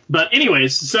with that. But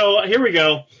anyways, so here we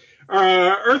go.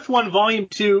 Earth 1 Volume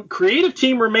 2 creative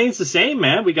team remains the same,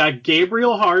 man. We got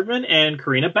Gabriel Hardman and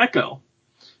Karina Becco.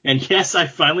 And yes, I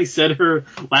finally said her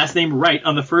last name right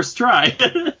on the first try.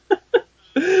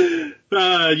 You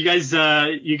guys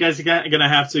are gonna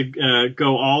have to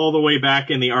go all the way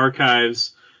back in the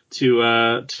archives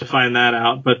to find that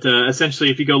out. But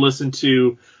essentially, if you go listen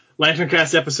to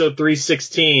LanternCast episode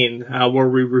 316, where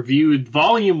we reviewed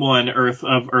Volume 1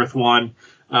 Earth 1,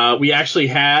 we actually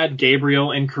had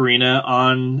Gabriel and Karina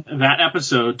on that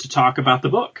episode to talk about the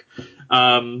book.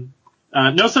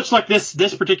 No such luck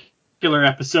this particular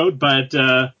episode, but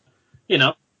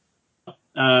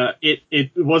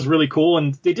it was really cool,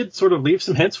 and they did sort of leave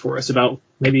some hints for us about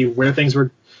maybe where things were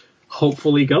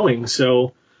hopefully going.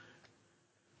 So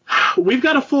we've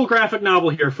got a full graphic novel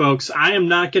here, folks. I am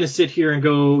not going to sit here and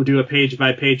go do a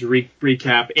page-by-page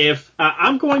recap. If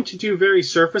I'm going to do very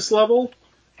surface level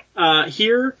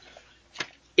here.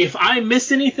 If I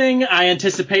miss anything, I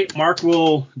anticipate Mark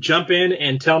will jump in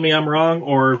and tell me I'm wrong,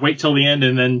 or wait till the end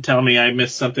and then tell me I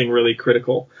missed something really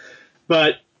critical.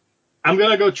 But I'm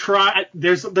going to go try.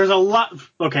 There's a lot.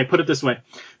 Okay, put it this way.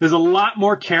 There's a lot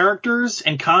more characters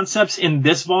and concepts in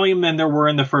this volume than there were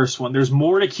in the first one. There's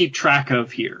more to keep track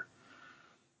of here.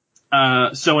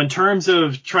 So in terms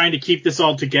of trying to keep this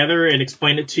all together and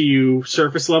explain it to you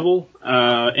surface level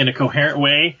in a coherent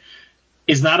way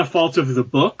is not a fault of the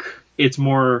book. It's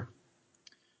more,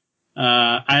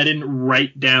 I didn't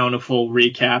write down a full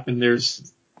recap, and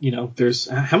there's,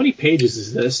 how many pages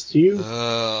is this? Do you?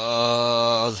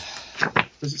 Does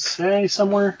it say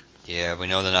somewhere? Yeah, we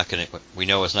know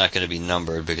it's not gonna be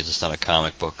numbered because it's not a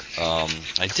comic book.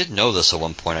 I did know this at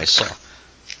one point. I saw.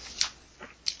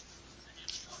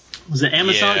 Was it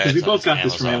Amazon? Because we both got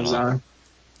this from Amazon.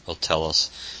 They'll tell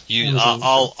us.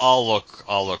 I'll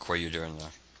look where you're doing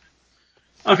that.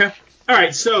 Okay. All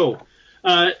right. So,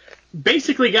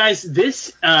 basically, guys,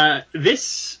 this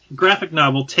graphic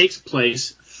novel takes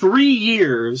place 3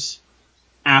 years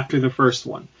after the first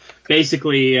one.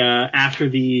 Basically, after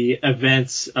the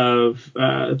events of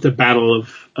the Battle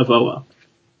of Oa.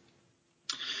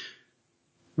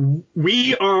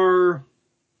 We are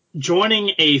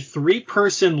joining a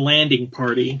 3-person landing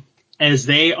party as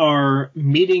they are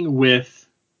meeting with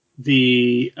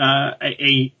a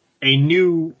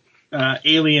new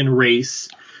alien race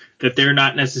that they're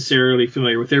not necessarily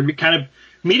familiar with. They're kind of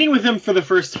meeting with them for the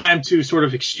first time to sort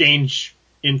of exchange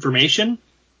information,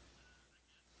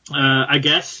 I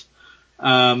guess.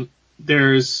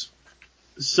 There's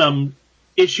some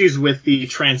issues with the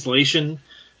translation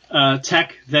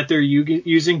tech that they're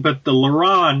using, but the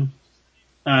Laran,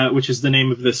 which is the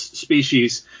name of this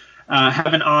species,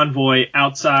 have an envoy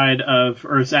outside of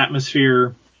Earth's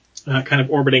atmosphere, kind of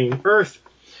orbiting Earth,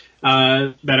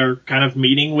 that are kind of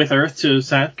meeting with Earth to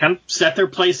kind of set their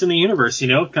place in the universe,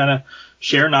 kind of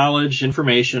share knowledge,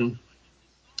 information,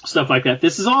 stuff like that.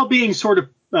 This is all being sort of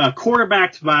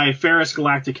quarterbacked by Ferris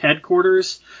Galactic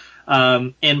Headquarters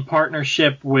in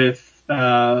partnership with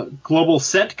Global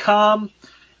CENTCOM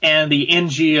and the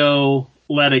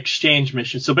NGO-led exchange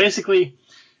mission. So basically,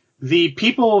 the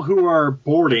people who are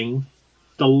boarding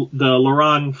the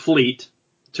Laran fleet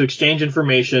to exchange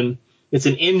information, it's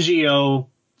an NGO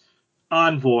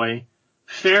envoy.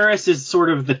 Ferris is sort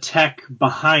of the tech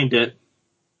behind it,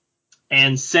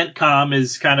 and CENTCOM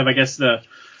is kind of, I guess, the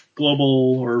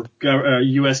global or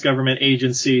U.S. government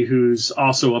agency who's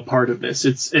also a part of this.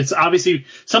 It's obviously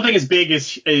something as big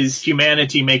as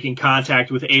humanity making contact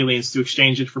with aliens to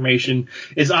exchange information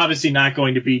is obviously not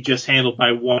going to be just handled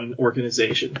by one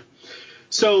organization.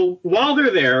 So while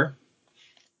they're there,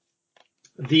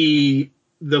 the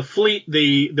fleet,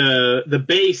 the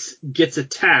base gets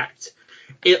attacked.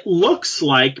 It looks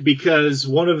like because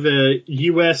one of the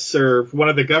U.S. or one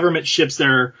of the government ships that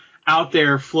are out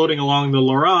there floating along the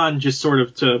Laran just sort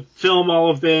of to film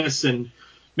all of this and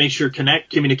make sure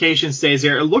communication stays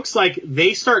there. It looks like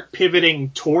they start pivoting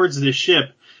towards the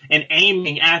ship and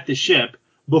aiming at the ship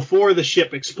before the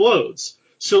ship explodes.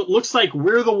 So it looks like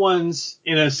we're the ones,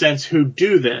 in a sense, who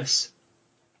do this,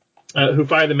 who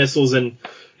fire the missiles and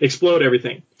explode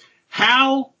everything.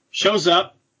 Hal shows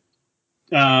up,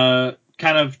 kind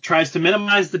of tries to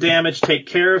minimize the damage, take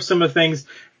care of some of the things.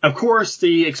 Of course,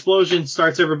 the explosion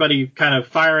starts everybody kind of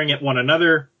firing at one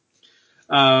another.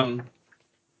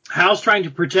 Hal's trying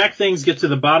to protect things, get to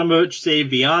the bottom of it,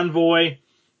 save the envoy,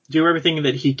 do everything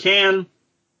that he can.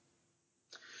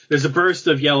 There's a burst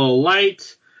of yellow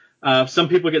light. Some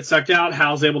people get sucked out.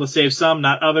 Hal's able to save some,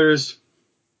 not others.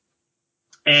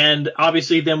 And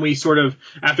obviously then we sort of,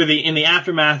 in the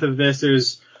aftermath of this,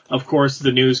 there's, of course,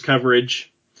 the news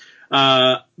coverage.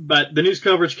 But the news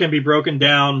coverage can be broken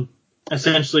down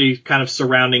essentially kind of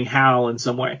surrounding Hal in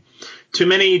some way. To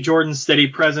many, Jordan's steady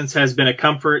presence has been a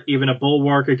comfort, even a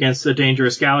bulwark against a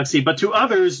dangerous galaxy. But to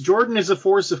others, Jordan is a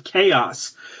force of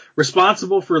chaos,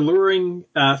 responsible for luring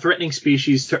threatening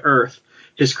species to Earth.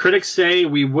 His critics say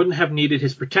we wouldn't have needed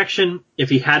his protection if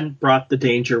he hadn't brought the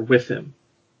danger with him.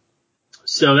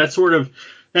 So that sort of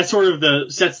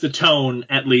sets the tone,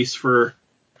 at least, for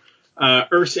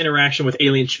Earth's interaction with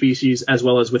alien species as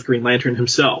well as with Green Lantern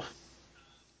himself.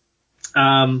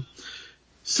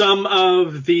 Some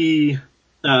of the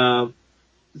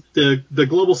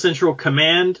Global Central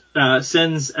Command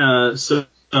sends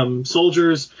some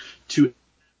soldiers to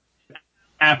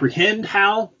apprehend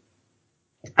Hal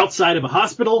outside of a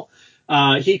hospital.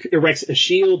 He erects a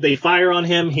shield. They fire on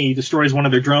him. He destroys one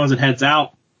of their drones and heads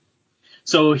out.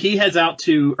 So he heads out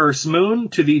to Earth's moon,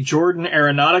 to the Jordan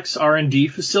Aeronautics R&D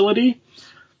facility,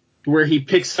 where he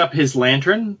picks up his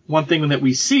lantern. One thing that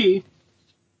we see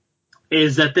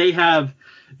is that they have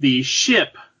the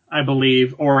ship, I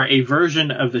believe, or a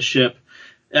version of the ship.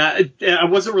 It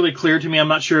wasn't really clear to me. I'm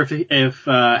not sure if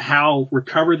Hal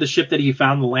recovered the ship that he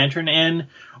found the lantern in,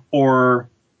 or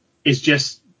is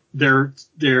just they're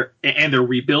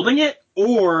rebuilding it,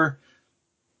 or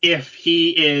if he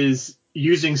is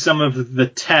using some of the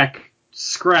tech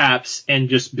scraps and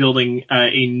just building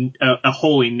a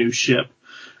wholly new ship.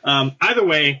 Either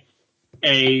way,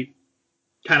 a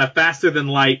kind of faster than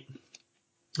light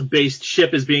based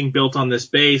ship is being built on this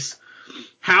base.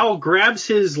 Hal grabs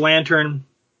his lantern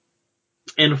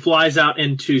and flies out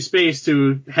into space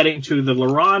heading to the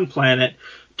Laran planet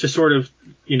to sort of,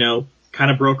 kind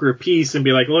of broker a peace and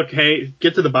be like, look, hey,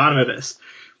 get to the bottom of this.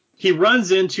 He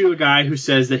runs into a guy who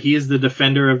says that he is the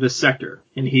defender of this sector,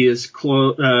 and he is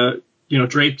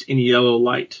draped in yellow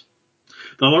light.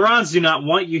 The Lorans do not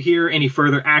want you here. Any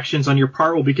further actions on your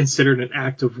part will be considered an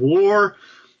act of war.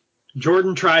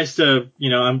 Jordan tries to,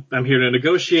 I'm here to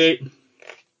negotiate.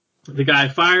 The guy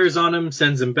fires on him,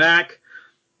 sends him back.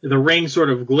 The ring sort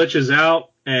of glitches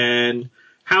out, and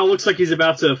Hal looks like he's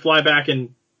about to fly back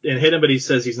and hit him, but he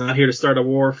says he's not here to start a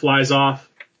war, flies off,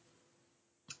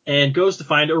 and goes to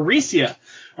find Aricia.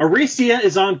 Aricia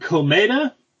is on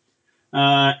Kometa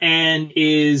and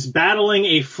is battling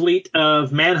a fleet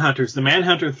of manhunters. The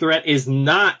manhunter threat is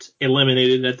not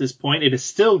eliminated at this point. It is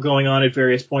still going on at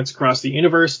various points across the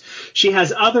universe. She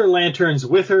has other lanterns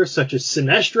with her, such as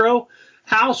Sinestro.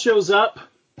 Hal shows up,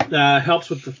 helps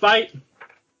with the fight.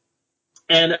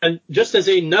 And just as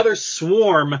another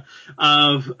swarm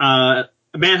of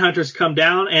manhunters come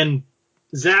down and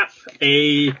zap,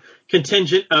 a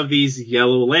contingent of these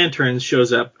yellow lanterns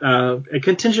shows up. A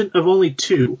contingent of only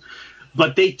 2.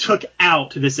 But they took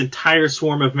out this entire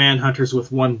swarm of manhunters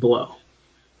with one blow.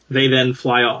 They then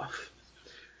fly off.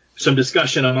 Some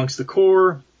discussion amongst the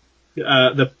Corps,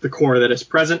 the Corps that is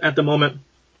present at the moment,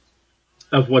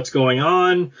 of what's going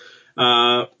on.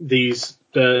 Hal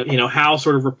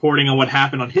sort of reporting on what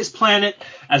happened on his planet,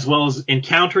 as well as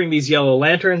encountering these yellow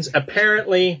lanterns.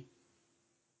 Apparently,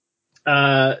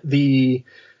 the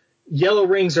yellow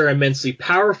rings are immensely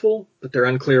powerful, but they're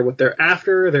unclear what they're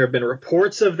after. There have been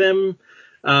reports of them,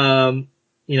 appearing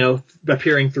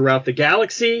throughout the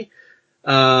galaxy.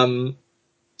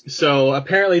 So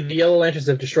apparently the yellow lanterns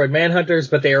have destroyed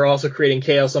manhunters, but they are also creating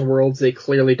chaos on worlds they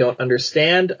clearly don't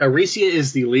understand. Aricia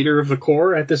is the leader of the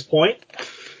Corps at this point.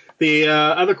 The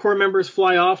other Corps members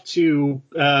fly off to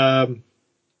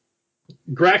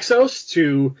Graxos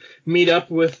to meet up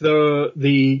with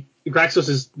the Graxos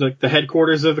is the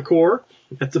headquarters of the Corps.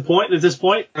 At this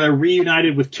point, they're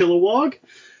reunited with Kilowog.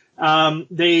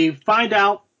 They find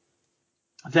out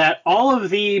that all of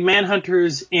the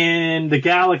manhunters in the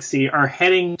galaxy are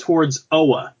heading towards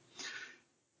Oa.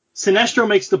 Sinestro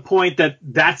makes the point that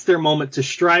that's their moment to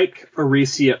strike.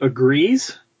 Aricia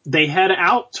agrees. They head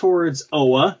out towards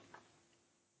Oa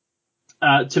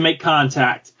to make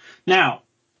contact. Now,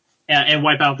 and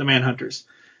wipe out the manhunters.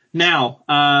 Now,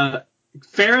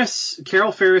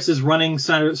 Carol Ferris is running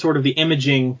sort of the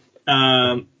imaging,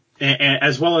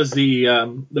 as well as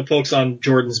the folks on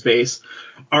Jordan's base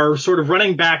are sort of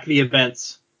running back the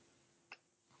events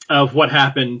of what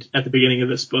happened at the beginning of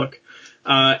this book.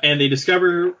 And they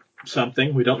discover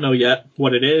something. We don't know yet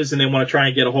what it is, and they want to try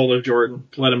and get a hold of Jordan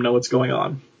to let him know what's going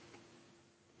on.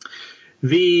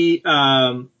 The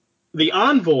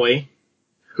envoy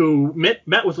who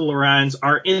met with the Lorans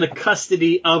are in the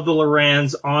custody of the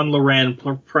Lorans on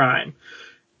Loran Prime.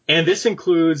 And this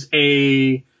includes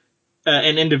an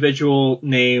individual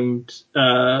named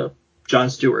John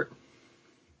Stewart.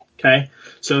 Okay?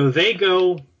 So they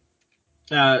go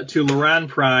to Loran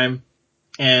Prime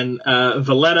and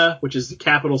Valletta, which is the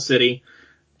capital city,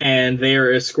 and they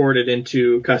are escorted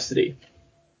into custody.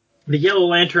 The Yellow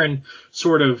Lantern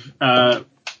sort of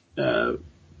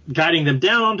guiding them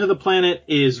down onto the planet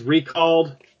is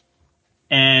recalled,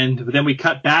 and then we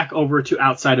cut back over to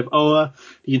outside of Oa.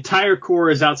 The entire Corps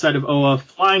is outside of Oa,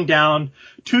 flying down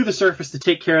to the surface to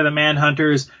take care of the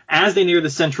manhunters. As they near the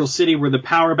central city where the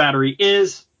power battery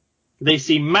is, they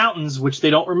see mountains which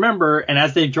they don't remember, and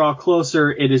as they draw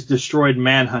closer, it is destroyed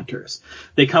manhunters.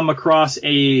 They come across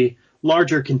a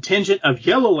larger contingent of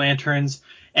Yellow Lanterns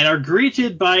and are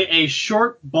greeted by a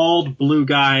short, bald, blue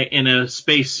guy in a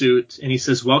spacesuit, and he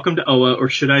says, "Welcome to Oa," or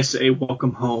should I say,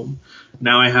 "Welcome home.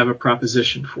 Now I have a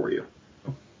proposition for you."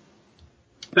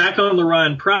 Back on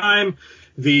Loran Prime,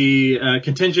 the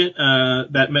contingent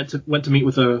that went to meet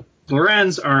with the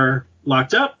Lorans are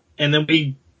locked up, and then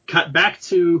we cut back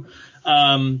to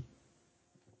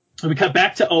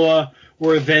Oa,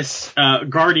 where this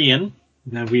Guardian,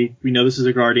 now we know this is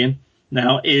a Guardian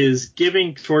now, is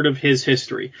giving sort of his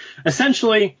history.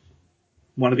 Essentially,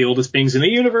 one of the oldest beings in the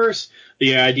universe.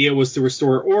 The idea was to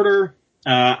restore order.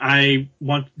 I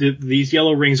want these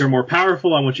yellow rings are more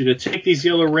powerful. I want you to take these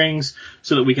yellow rings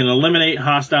so that we can eliminate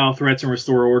hostile threats and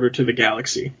restore order to the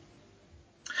galaxy.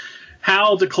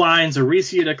 Hal declines,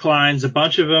 Aricia declines, a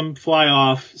bunch of them fly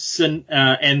off,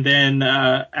 and then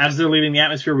as they're leaving the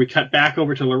atmosphere, we cut back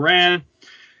over to Loran.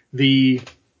 The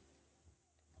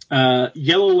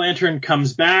Yellow Lantern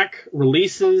comes back,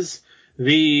 releases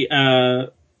the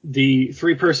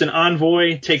three-person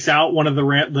envoy, takes out one of the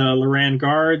Loran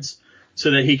guards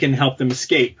so that he can help them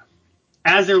escape.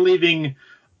 As they're leaving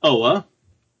Oa,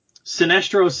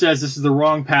 Sinestro says this is the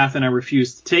wrong path and I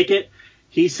refuse to take it.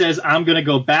 He says, I'm going to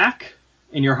go back.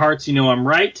 In your hearts, you know I'm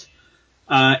right.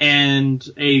 And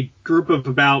a group of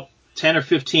about 10 or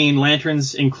 15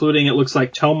 lanterns, including it looks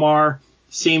like Tomar,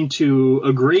 seem to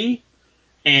agree.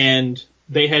 And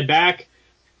they head back.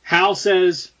 Hal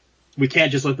says, we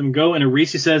can't just let them go. And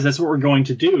Aricia says, that's what we're going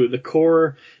to do. If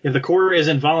the core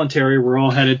isn't voluntary, we're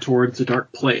all headed towards a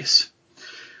dark place.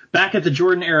 Back at the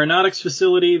Jordan Aeronautics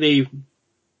facility, they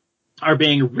are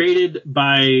being raided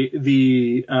by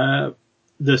the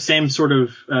same sort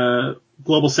of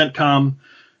global CENTCOM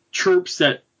troops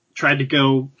that tried to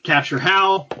go capture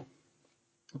Hal.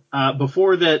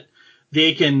 Before that,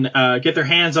 they can get their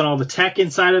hands on all the tech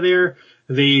inside of there.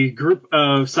 The group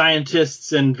of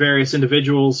scientists and various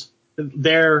individuals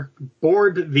there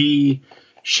board the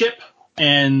ship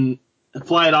and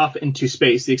fly it off into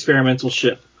space, the experimental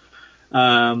ship.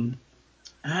 Do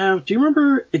you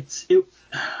remember?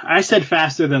 I said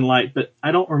faster than light, but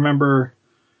I don't remember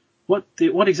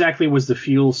what exactly was the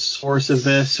fuel source of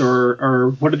this,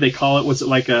 or what did they call it? Was it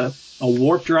like a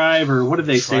warp drive, or what did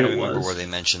they say it was? I remember where they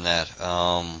mentioned that.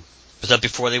 Was that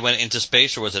before they went into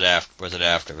space, or was it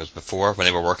after? It was before, when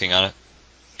they were working on it?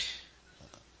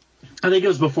 I think it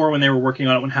was before, when they were working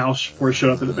on it, when Hal first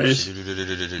showed up at the base.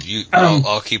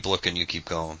 I'll keep looking, you keep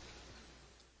going.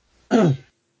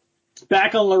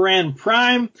 Back on Loran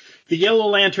Prime, the Yellow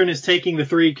Lantern is taking the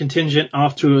three contingent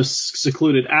off to a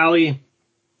secluded alley.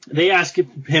 They ask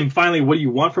him finally, what do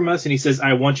you want from us? And he says,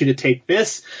 I want you to take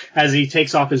this, as he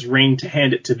takes off his ring to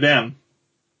hand it to them.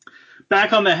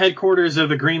 Back on the headquarters of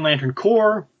the Green Lantern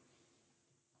Corps,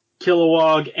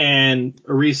 Kilowog and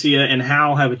Aricia and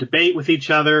Hal have a debate with each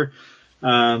other.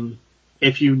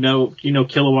 If you know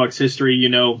Kilowog's history, you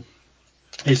know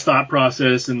his thought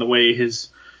process and the way his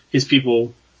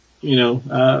people,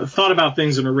 thought about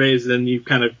things and were raised. Then you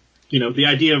kind of, the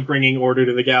idea of bringing order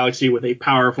to the galaxy with a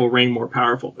powerful ring more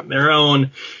powerful than their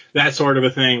own, that sort of a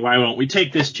thing. Why won't we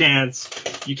take this chance?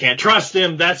 You can't trust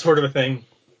him, that sort of a thing.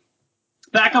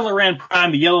 Back on Loran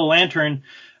Prime, the Yellow Lantern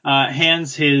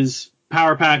hands his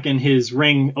power pack and his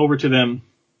ring over to them,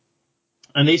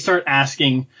 and they start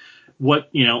asking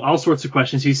all sorts of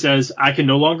questions. He says, I can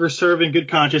no longer serve in good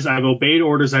conscience. I've obeyed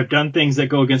orders. I've done things that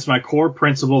go against my core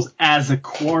principles as a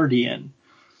Quardian.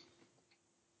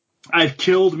 I've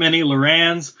killed many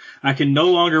Lorans. I can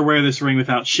no longer wear this ring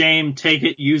without shame. Take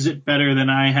it, use it better than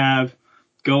I have.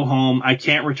 Go home. I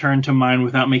can't return to mine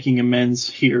without making amends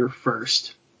here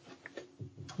first.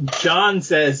 John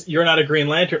says, you're not a Green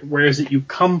Lantern. Where is it you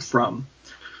come from?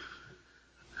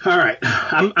 All right.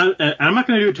 I'm not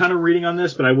going to do a ton of reading on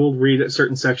this, but I will read at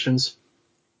certain sections.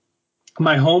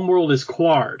 My homeworld is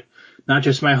Quard. Not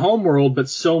just my homeworld, but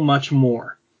so much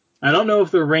more. I don't know if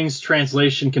the ring's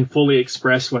translation can fully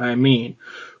express what I mean.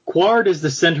 Quard is the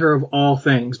center of all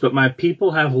things, but my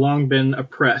people have long been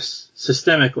oppressed,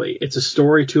 systemically. It's a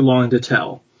story too long to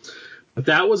tell. But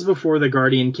that was before the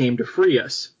Guardian came to free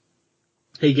us.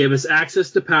 He gave us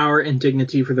access to power and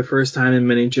dignity for the first time in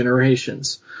many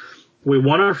generations. We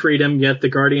won our freedom, yet the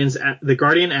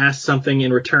Guardian asked something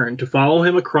in return, to follow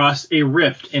him across a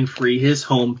rift and free his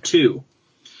home too.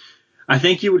 I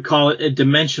think you would call it a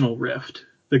dimensional rift.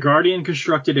 The Guardian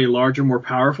constructed a larger, more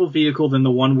powerful vehicle than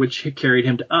the one which carried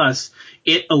him to us.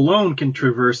 It alone can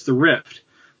traverse the rift.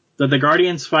 That the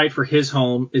Guardian's fight for his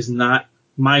home is not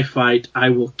my fight. I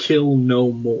will kill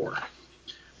no more.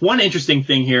 One interesting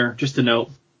thing here, just to note,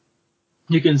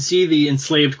 you can see the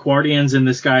enslaved Quardians in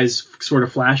this guy's sort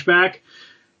of flashback,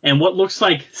 and what looks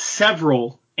like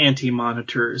several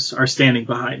anti-monitors are standing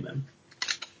behind them.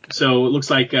 So it looks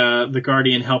like the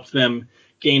Guardian helped them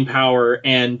gain power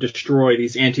and destroy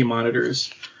these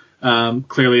anti-monitors.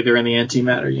 Clearly they're in the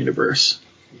antimatter universe.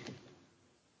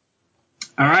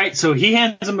 All right, so he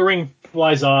hands him the ring,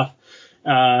 flies off,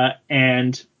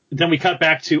 and then we cut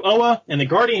back to Oa and the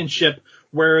Guardian ship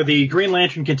where the Green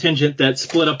Lantern contingent that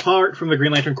split apart from the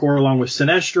Green Lantern Corps along with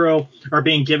Sinestro are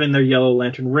being given their Yellow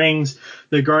Lantern rings.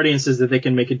 The Guardian says that they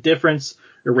can make a difference,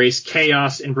 erase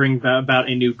chaos, and bring about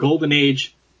a new golden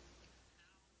age.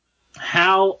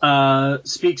 Hal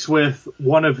speaks with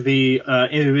one of the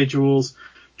individuals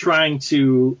trying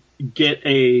to get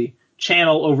a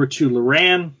channel over to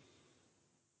Loran,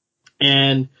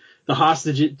 and the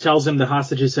hostage tells him the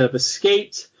hostages have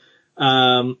escaped,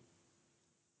 and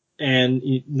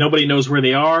nobody knows where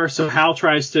they are. So Hal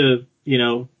tries to,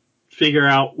 figure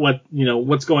out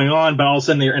what's going on, but all of a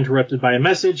sudden they're interrupted by a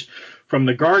message from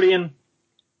the Guardian,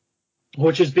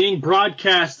 which is being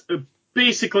broadcast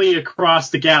basically across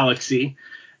the galaxy.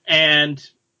 And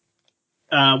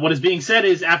what is being said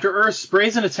is, after Earth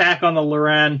sprays an attack on the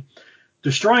Loran,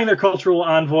 destroying their cultural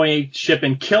envoy ship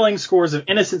and killing scores of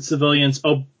innocent civilians,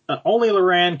 only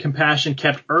Loran compassion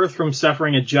kept Earth from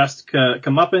suffering a just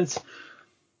comeuppance.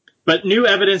 But new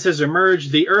evidence has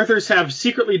emerged. The Earthers have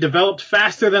secretly developed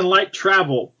faster than light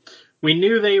travel. We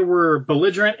knew they were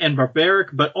belligerent and barbaric,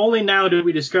 but only now do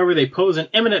we discover they pose an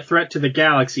imminent threat to the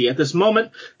galaxy. At this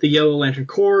moment, the Yellow Lantern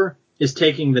Corps is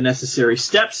taking the necessary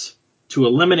steps to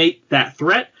eliminate that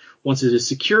threat. Once it is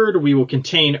secured, we will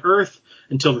contain Earth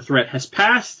until the threat has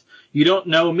passed. You don't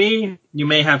know me. You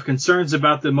may have concerns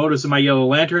about the motives of my Yellow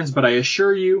Lanterns, but I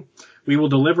assure you, we will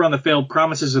deliver on the failed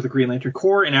promises of the Green Lantern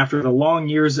Corps, and after the long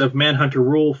years of Manhunter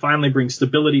rule, finally bring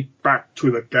stability back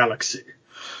to the galaxy.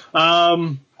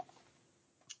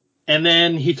 And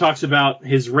then he talks about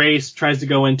his race, tries to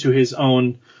go into his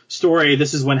own story.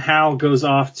 This is when Hal goes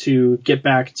off to get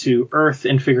back to Earth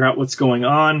and figure out what's going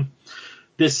on.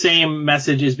 This same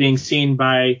message is being seen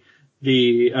by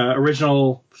the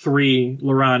original 3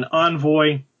 Loran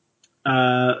envoy.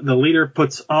 The leader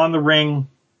puts on the ring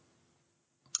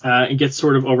and gets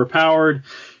sort of overpowered.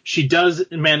 She does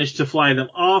manage to fly them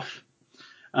off.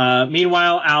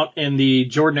 Meanwhile, out in the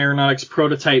Jordan Aeronautics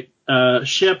prototype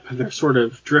ship, they're sort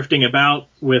of drifting about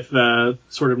with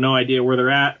sort of no idea where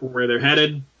they're at, where they're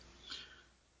headed.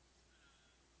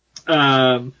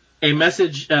 A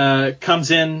message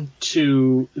comes in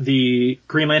to the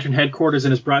Green Lantern headquarters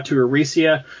and is brought to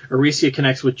Arisia. Arisia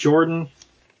connects with Jordan,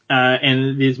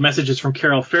 and these messages from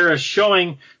Carol Ferris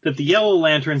showing that the Yellow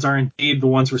Lanterns are indeed the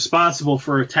ones responsible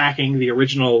for attacking the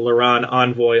original Loran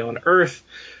envoy on Earth.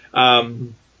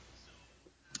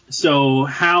 So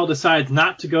Hal decides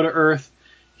not to go to Earth.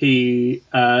 He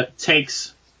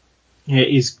decides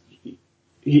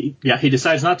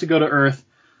not to go to Earth.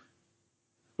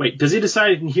 Wait, does he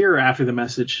decide in here or after the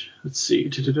message? Let's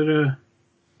see.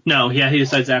 No, he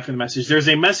decides after the message. There's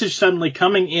a message suddenly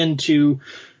coming into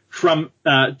to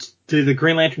the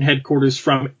Green Lantern headquarters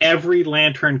from every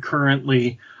lantern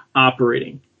currently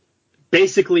operating,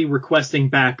 basically requesting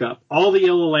backup. All the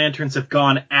Yellow Lanterns have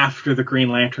gone after the Green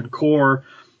Lantern Corps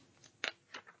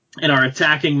and are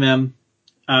attacking them.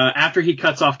 After he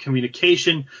cuts off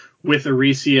communication with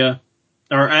Arisia,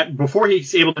 before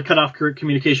he's able to cut off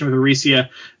communication with Arisia,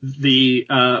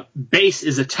 the base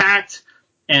is attacked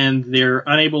and they're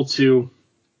unable to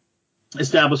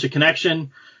establish a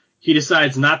connection. He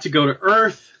decides not to go to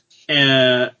Earth.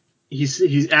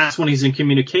 He's asked when he's in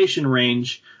communication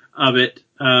range of it.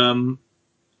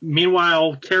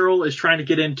 Meanwhile, Carol is trying to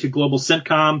get into Global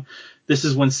CENTCOM. This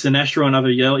is when Sinestro and other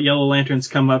Yellow Lanterns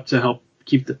come up to help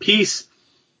keep the peace.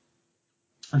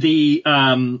 The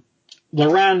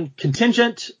Loran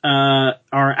contingent are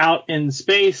out in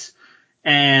space,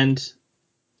 and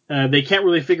they can't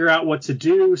really figure out what to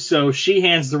do, so she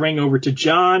hands the ring over to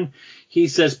John. He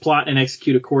says plot and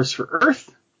execute a course for Earth.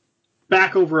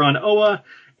 Back over on Oa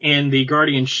and the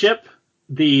Guardian ship,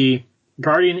 the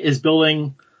Guardian is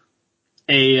building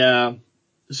a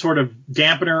sort of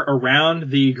dampener around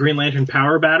the Green Lantern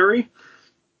power battery.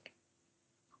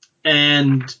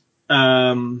 And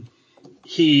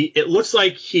it looks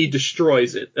like he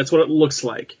destroys it. That's what it looks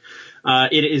like.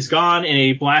 It is gone in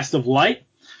a blast of light.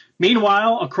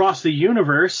 Meanwhile, across the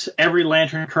universe, every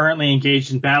lantern currently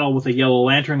engaged in battle with a Yellow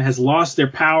Lantern has lost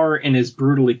their power and is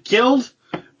brutally killed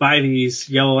by these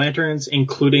Yellow Lanterns,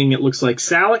 including, it looks like,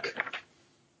 Salak.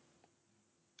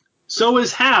 So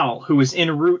is Hal, who is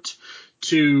en route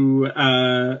to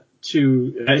I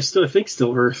think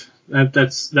still Earth.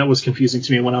 That was confusing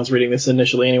to me when I was reading this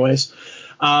initially anyways.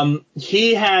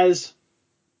 He has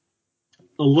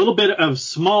a little bit of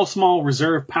small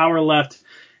reserve power left.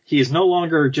 He is no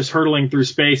longer just hurtling through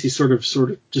space. He's sort of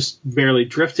just barely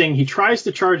drifting. He tries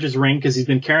to charge his ring because he's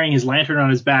been carrying his lantern on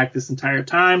his back this entire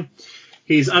time.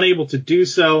 He's unable to do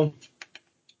so.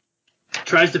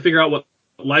 Tries to figure out what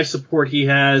life support he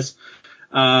has.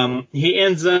 He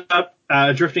ends up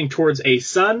drifting towards a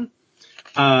sun.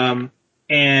 And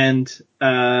and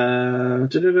falls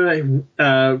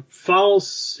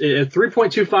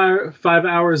 3.25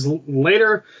 hours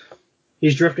later.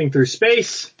 He's drifting through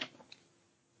space.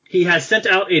 He has sent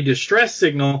out a distress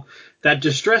signal. That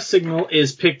distress signal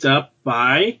is picked up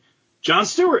by Jon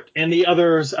Stewart and the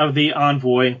others of the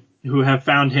envoy who have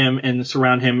found him and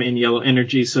surround him in yellow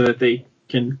energy so that they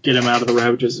can get him out of the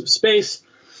ravages of space.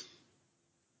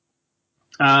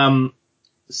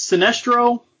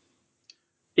 Sinestro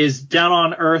is down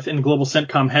on Earth in Global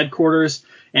CENTCOM headquarters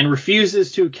and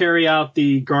refuses to carry out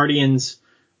the Guardian's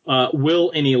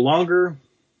will any longer.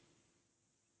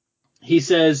 He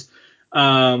says,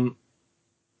 you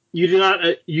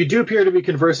do appear to be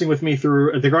conversing with me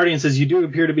through, the Guardian says, you do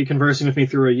appear to be conversing with me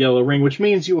through a yellow ring, which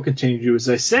means you will continue to do as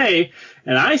I say.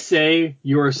 And I say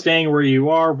you are staying where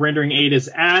you are, rendering aid as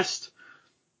asked.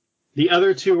 The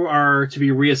other two are to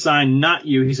be reassigned, not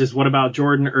you. He says, what about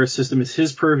Jordan? Earth system is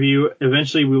his purview.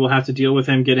 Eventually we will have to deal with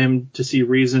him, get him to see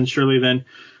reason. Surely then.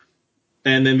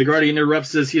 And then the Guardian interrupts,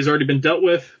 says he has already been dealt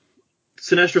with.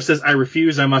 Sinestro says, I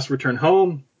refuse. I must return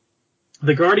home.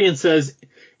 The Guardian says,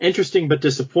 interesting but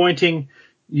disappointing.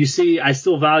 You see, I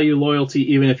still value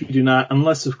loyalty even if you do not,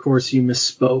 unless, of course, you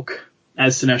misspoke.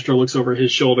 As Sinestro looks over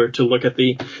his shoulder to look at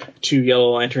the two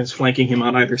yellow lanterns flanking him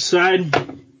on either side.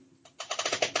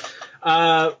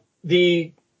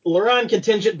 The Luran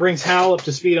contingent brings Hal up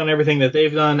to speed on everything that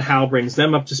they've done. Hal brings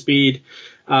them up to speed.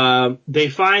 They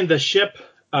find the ship,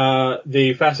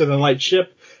 the faster-than-light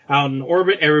ship, out in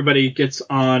orbit. Everybody gets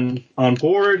on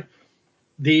board.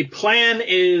 The plan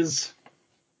is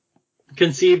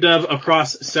conceived of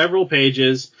across several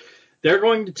pages. They're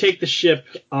going to take the ship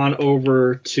on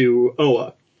over to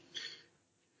Oa.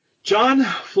 John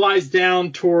flies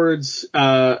down towards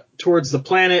the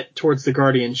planet, towards the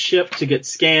Guardian ship to get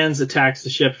scans, attacks the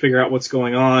ship, figure out what's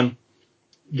going on,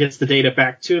 gets the data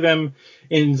back to them,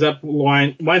 winds up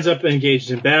engaged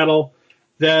in battle.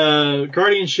 The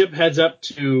Guardian ship heads up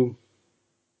to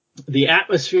the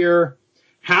atmosphere.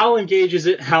 Hal engages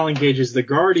it. Hal engages the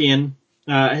Guardian.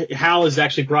 Hal is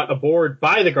actually brought aboard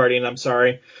by the Guardian,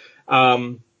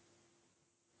 and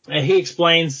he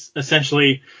explains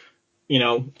essentially,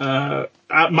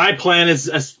 my plan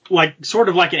is sort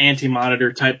of like an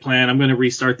anti-monitor type plan. I'm going to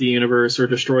restart the universe or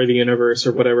destroy the universe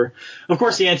or whatever. Of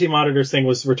course, the anti-monitors thing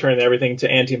was return everything to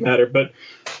antimatter, but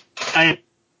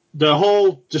the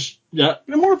whole just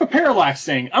more of a parallax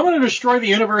thing. I'm going to destroy the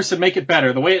universe and make it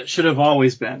better, the way it should have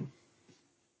always been,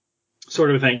 sort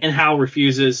of a thing. And Hal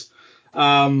refuses.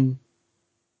 Sinestro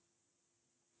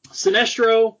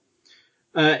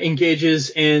engages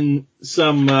in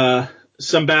some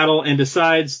battle and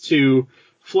decides to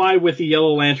fly with the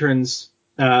Yellow Lanterns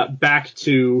back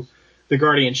to the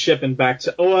Guardian ship and back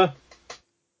to Oa.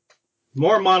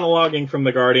 More monologuing from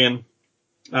the Guardian.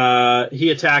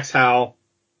 He attacks Hal.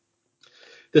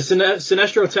 The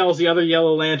Sinestro tells the other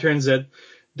Yellow Lanterns that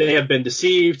they have been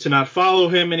deceived, to not follow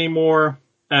him anymore.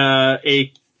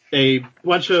 A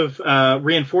bunch of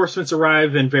reinforcements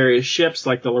arrive in various ships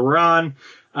like the Luran,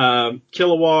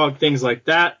 Kilowog, things like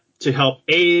that, to help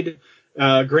aid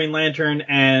Green Lantern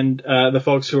and the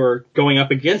folks who are going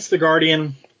up against the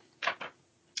Guardian.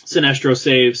 Sinestro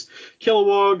saves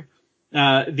Kilowog.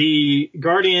 The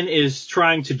Guardian is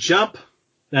trying to jump,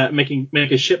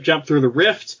 make a ship jump through the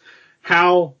rift.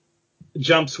 Hal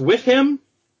jumps with him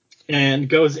and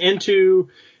goes into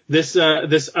this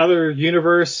other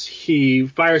universe. He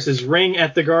fires his ring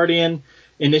at the Guardian,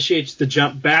 initiates the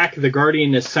jump back. The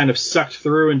Guardian is kind of sucked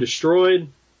through and destroyed.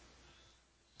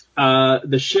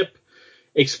 The ship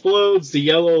explodes. The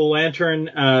Yellow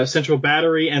Lantern central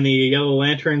battery and the Yellow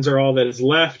Lanterns are all that is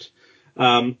left.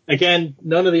 Again,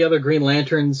 none of the other Green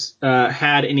Lanterns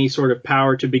had any sort of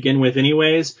power to begin with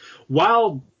anyways.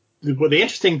 The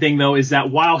interesting thing, though, is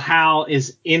that while Hal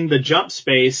is in the jump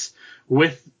space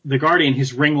with the Guardian,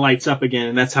 his ring lights up again,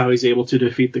 and that's how he's able to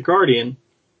defeat the Guardian.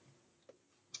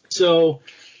 So,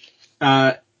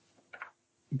 back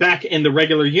in the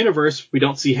regular universe, we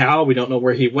don't see Hal, we don't know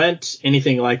where he went,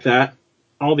 anything like that.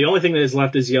 The only thing that is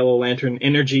left is Yellow Lantern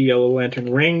energy, Yellow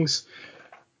Lantern rings.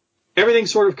 Everything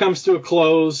sort of comes to a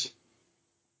close.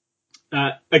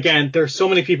 Again, there's so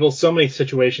many people, so many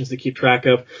situations to keep track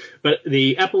of, but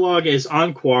the epilogue is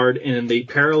on Quard in the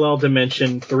parallel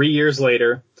dimension 3 years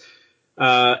later.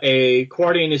 A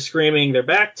Quardian is screaming, "They're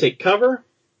back, take cover."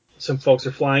 Some folks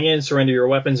are flying in, "Surrender your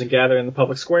weapons and gather in the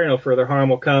public square. No further harm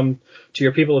will come to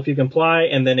your people if you comply."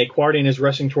 And then a Quardian is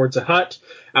rushing towards a hut,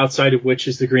 outside of which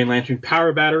is the Green Lantern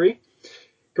power battery.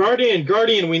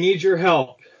 Guardian, we need your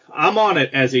help." "I'm on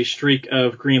it," as a streak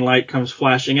of green light comes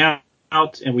flashing out,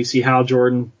 and we see Hal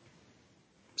Jordan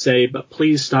say, "But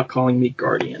please stop calling me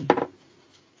Guardian."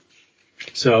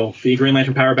 So the Green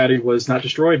Lantern power battery was not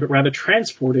destroyed, but rather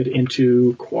transported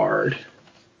into Quard.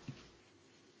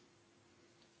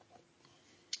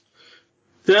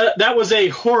 That was a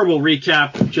horrible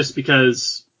recap, just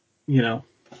because,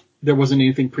 there wasn't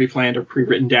anything pre-planned or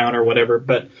pre-written down or whatever,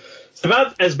 but it's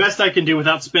about as best I can do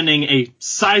without spending a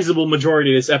sizable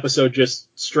majority of this episode just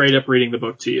straight up reading the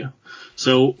book to you.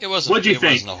 So, what'd you think?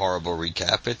 It wasn't a horrible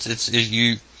recap.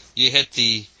 You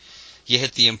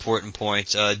hit the important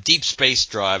points. Deep Space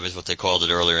Drive is what they called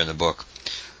it earlier in the book,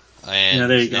 and,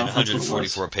 there you go. And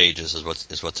 144 pages is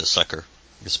what the sucker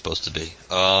is supposed to be.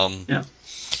 Yeah.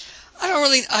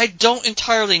 I don't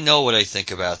entirely know what I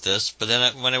think about this, but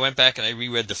then when I went back and I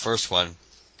reread the first one,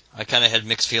 I kind of had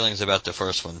mixed feelings about the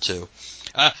first one too.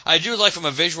 I do like, from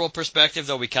a visual perspective,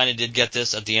 though, we kind of did get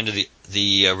this at the end of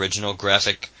the original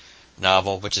graphic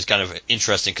novel, which is kind of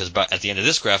interesting because at the end of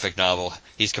this graphic novel,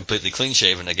 he's completely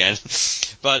clean-shaven again.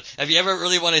 But if you ever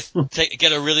really want to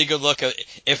get a really good look at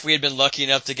if we had been lucky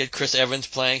enough to get Chris Evans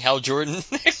playing Hal Jordan,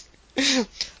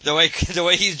 the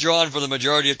way he's drawn for the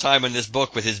majority of time in this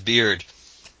book with his beard,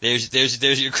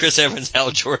 there's your Chris Evans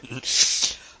Hal Jordan.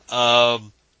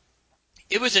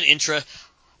 It was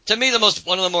to me,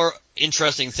 one of the more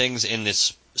interesting things in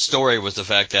this story was the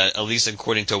fact that, at least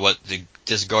according to what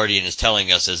this Guardian is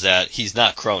telling us, is that he's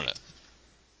not Krona,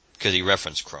 because he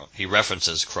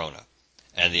references Krona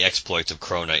and the exploits of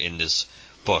Krona in this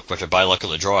book, which, by luck of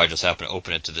the draw, I just happened to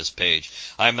open it to this page.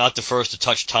 I am not the first to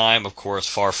touch time, of course,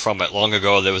 far from it. Long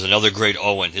ago, there was another great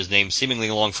Owen, his name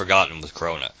seemingly long forgotten, with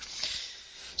Krona.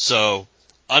 So,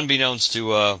 unbeknownst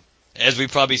to, as we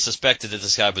probably suspected that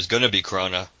this guy was going to be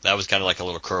Krona, that was kind of like a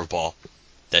little curveball,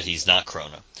 that he's not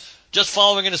Krona. Just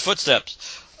following in his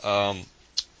footsteps.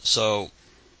 So,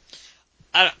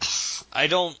 I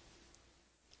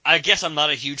guess I'm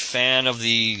not a huge fan of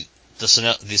the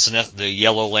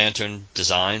Yellow Lantern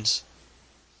designs.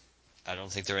 I don't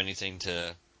think they're anything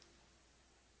to...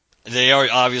 They are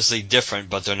obviously different,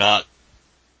 but they're not...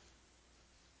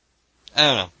 I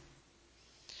don't know.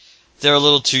 They're a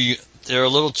little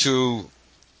too...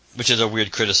 Which is a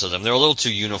weird criticism. They're a little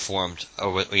too uniformed,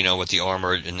 with the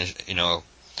armor and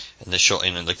the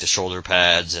shoulder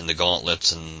pads and the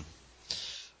gauntlets, and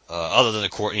other than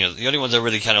the only ones that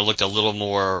really kind of looked a little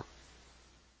more...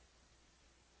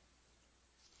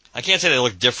 I can't say they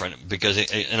look different, because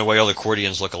in a way all the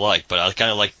Cordians look alike, but I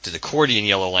kind of like the Cordian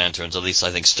Yellow Lanterns, at least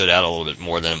I think, stood out a little bit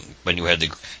more than when you had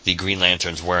the Green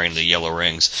Lanterns wearing the yellow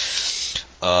rings.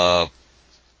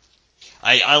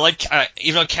 I like,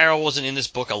 even though Carol wasn't in this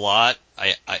book a lot,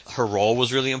 her role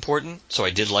was really important, so I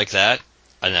did like that,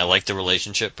 and I liked the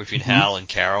relationship between Hal and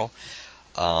Carol.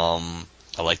 I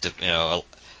liked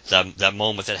that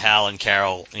moment that Hal and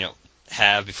Carol,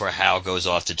 have before Hal goes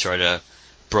off to try to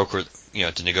broker,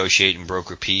 to negotiate and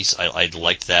broker peace. I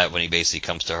liked that when he basically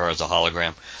comes to her as a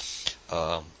hologram.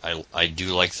 I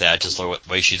do like that, just the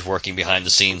way she's working behind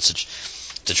the scenes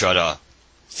to try to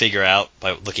figure out,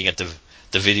 by looking at the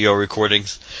video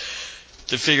recordings,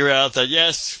 to figure out that,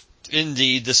 yes,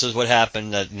 indeed, this is what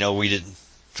happened, that,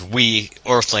 we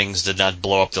Earthlings did not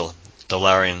blow up the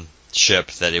Larian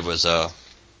ship, that it was,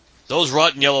 those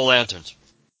rotten Yellow Lanterns.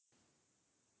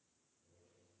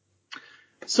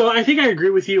 So I think I agree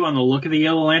with you on the look of the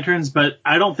Yellow Lanterns, but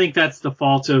I don't think that's the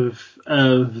fault of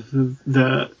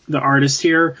the artist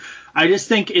here. I just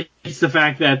think it's the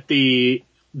fact that the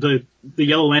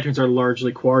Yellow Lanterns are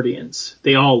largely Quardians.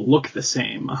 They all look the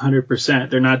same, 100%.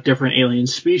 They're not different alien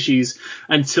species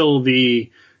until the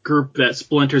group that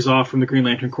splinters off from the Green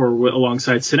Lantern Corps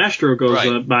alongside Sinestro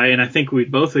goes by, and I think we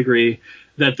both agree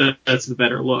that that's the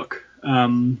better look.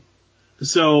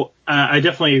 So I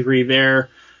definitely agree there.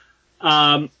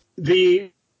 The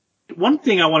one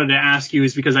thing I wanted to ask you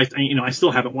is, because I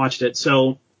still haven't watched it.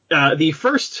 So the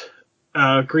first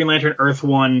Green Lantern Earth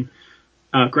 1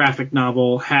 graphic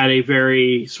novel had a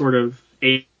very sort of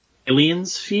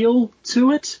Aliens feel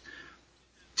to it.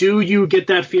 Do you get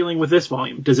that feeling with this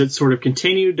volume? Does it sort of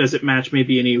continue? Does it match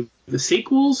maybe any of the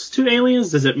sequels to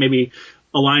Aliens? Does it maybe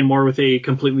align more with a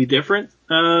completely different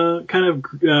kind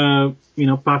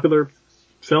of popular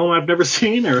film I've never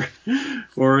seen,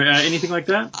 or anything like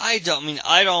that? I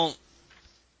don't.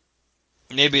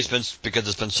 Maybe it's been because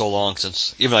it's been so long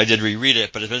since, even though I did reread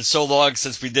it, but it's been so long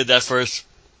since we did that first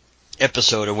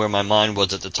episode and where my mind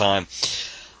was at the time.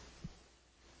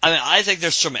 I think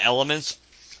there's some elements,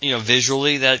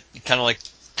 visually, that kind of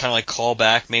like call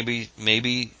back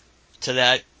maybe to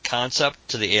that concept,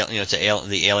 to the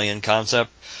the alien concept,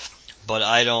 but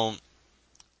I don't.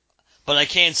 But I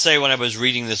can't say when I was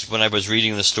reading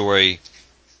the story,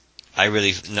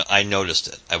 I noticed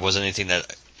it. It wasn't anything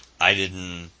that I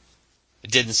didn't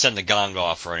it didn't send the gong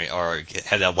off or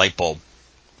had that light bulb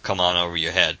come on over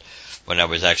your head when I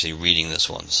was actually reading this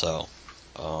one. So,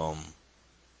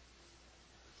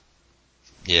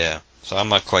 yeah. So I'm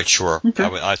not quite sure. Okay.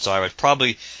 I'd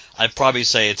probably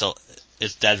say it's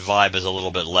that vibe is a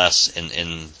little bit less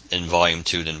in Volume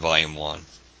 2 than Volume 1.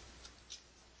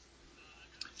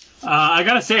 I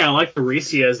gotta say, I like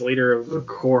Arisia as leader of the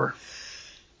Corps.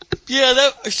 Yeah,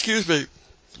 excuse me,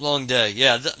 long day.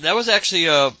 Yeah, that was actually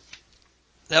that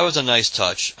was a nice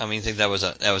touch. I mean, I think that was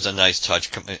a nice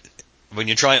touch. When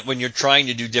you're trying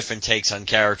to do different takes on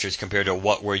characters compared to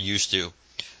what we're used to,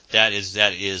 that's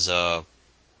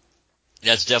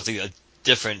definitely a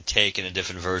different take and a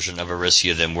different version of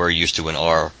Arisia than we're used to in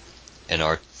our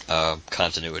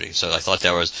continuity. So I thought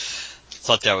that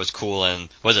was cool. And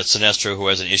was it Sinestro who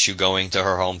has an issue going to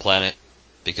her home planet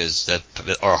because her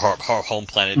home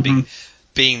planet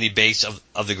being the base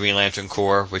of the Green Lantern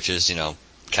Corps, which is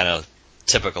kind of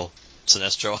typical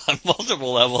Sinestro on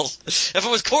multiple levels. If it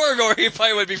was Corridor, he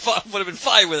probably would have been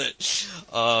fine with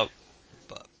it.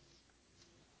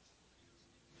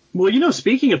 Well,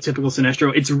 speaking of typical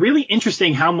Sinestro, it's really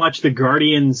interesting how much the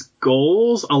Guardians'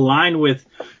 goals align with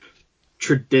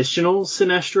traditional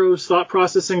Sinestro's thought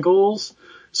process and goals.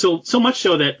 So much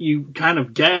so that you kind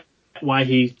of get why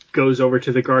he goes over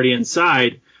to the Guardian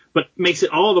side, but makes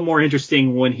it all the more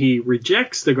interesting when he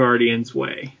rejects the Guardian's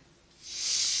way.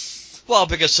 Well,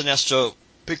 because Sinestro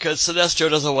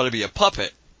doesn't want to be a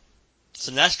puppet.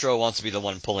 Sinestro wants to be the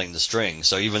one pulling the strings.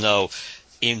 So even though,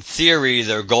 in theory,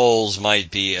 their goals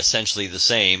might be essentially the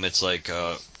same, it's like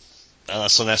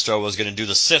Sinestro was going to do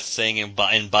the Sith thing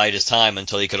and bide his time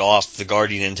until he could off the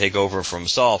Guardian and take over for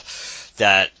himself.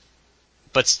 But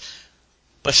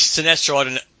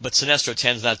Sinestro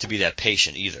tends not to be that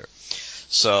patient either.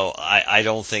 So I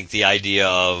don't think the idea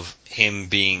of him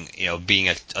being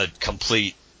a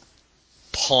complete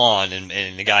pawn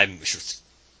and the guy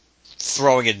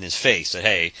throwing it in his face that,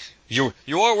 hey, you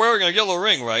are wearing a yellow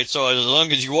ring, right? So as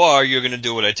long as you are, you're going to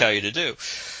do what I tell you to do.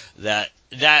 That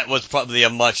was probably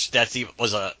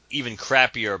was a even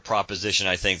crappier proposition,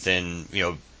 I think, than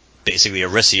basically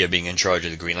Arisia being in charge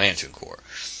of the Green Lantern Corps.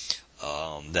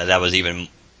 That was even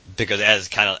because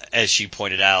as she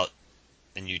pointed out,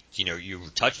 and you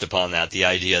touched upon that, the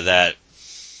idea that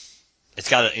it's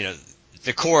got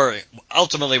the Corps,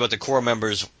 ultimately what the Corps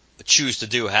members choose to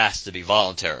do has to be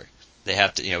voluntary. They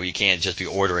have to, you can't just be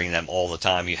ordering them all the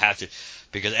time. You have to,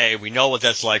 because we know what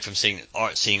that's like from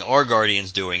seeing our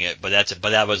Guardians doing it, but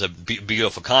that was a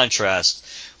beautiful contrast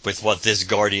with what this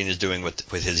Guardian is doing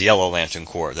with his Yellow Lantern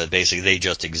Corps. That basically they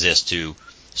just exist to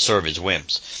serve his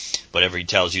whims. Whatever he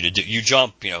tells you to do, you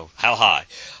jump. How high?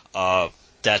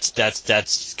 That's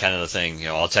kind of the thing.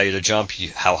 I'll tell you to jump.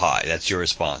 How high? That's your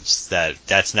response.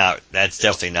 That's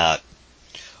definitely not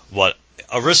what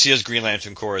Arisia's Green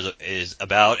Lantern Corps is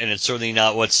about, and it's certainly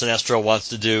not what Sinestro wants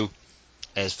to do.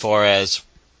 As far as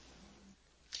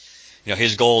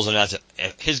his goals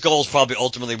his goals probably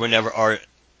ultimately were never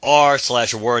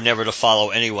were never to follow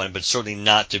anyone, but certainly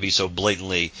not to be so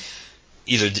blatantly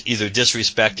either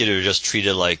disrespected or just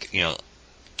treated like a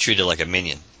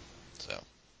minion. So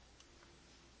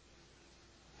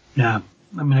yeah,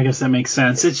 I mean, I guess that makes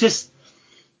sense. It's just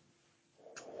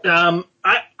I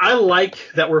like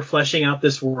that we're fleshing out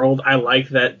this world. I like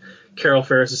that Carol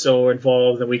Ferris is so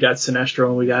involved, and we got Sinestro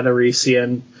and we got Arisia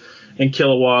and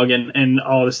Kilowog and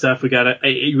all this stuff. We got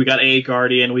a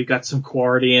Guardian, we've got some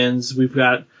Guardians, we've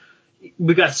got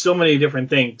so many different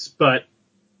things. But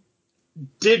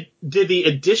did the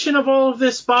addition of all of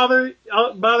this bother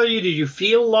you? Did you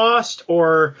feel lost,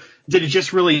 or did it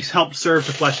just really help serve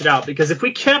to flesh it out? Because if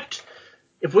we kept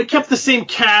the same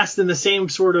cast and the same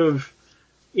sort of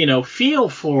feel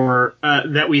for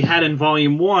that we had in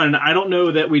Volume 1, I don't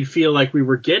know that we'd feel like we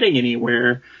were getting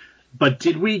anywhere. But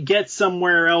did we get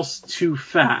somewhere else too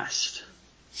fast?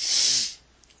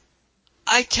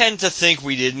 I tend to think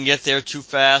we didn't get there too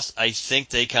fast. I think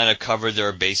they kind of covered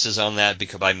their bases on that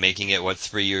by making it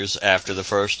 3 years after the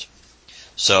first,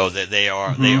 so that they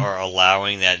are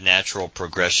allowing that natural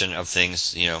progression of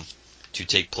things to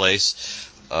take place.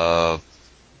 We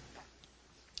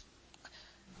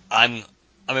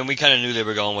kind of knew they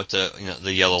were going with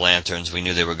the Yellow Lanterns. We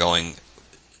knew they were going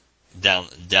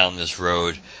down this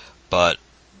road, but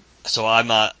so I'm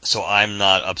not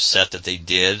upset that they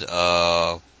did.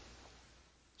 I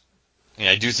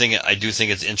do think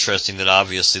it's interesting that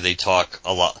obviously they talk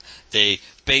a lot. They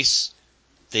base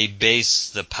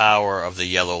the power of the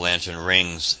Yellow Lantern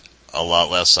rings a lot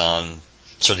less on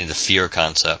certainly the fear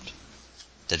concept.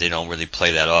 That they don't really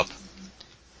play that up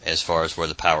as far as where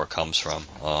the power comes from.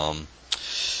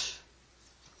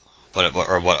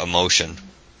 what emotion,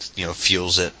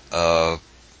 fuels it. No,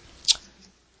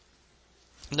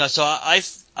 so I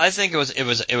think it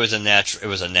was a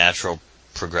natural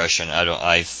progression.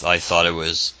 I thought it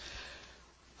was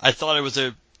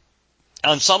a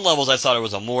on some levels I thought it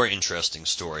was a more interesting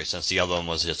story, since the other one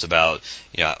was just about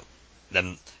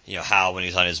them, how when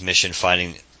he's on his mission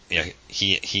finding,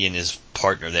 he and his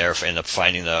partner there end up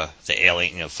finding the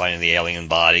alien, finding the alien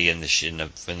body in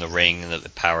the ring and the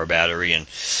power battery, and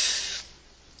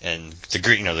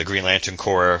the Green Lantern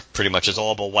Corps pretty much is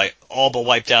all but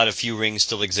wiped out. A few rings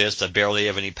still exist that barely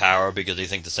have any power because they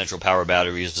think the central power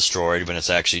battery is destroyed, when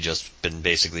it's actually just been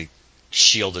basically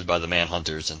shielded by the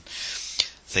Manhunters and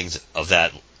things of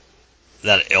that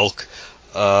ilk.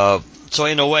 So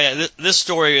in a way, this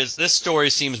story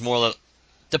seems more,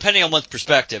 depending on one's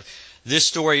perspective, this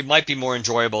story might be more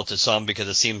enjoyable to some because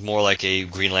it seems more like a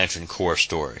Green Lantern Corps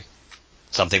story,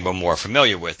 something we're more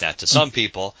familiar with. That to some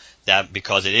people, that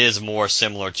because it is more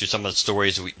similar to some of the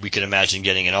stories we could imagine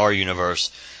getting in our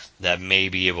universe, that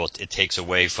maybe it takes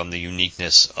away from the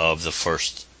uniqueness of the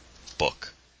first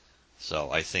book.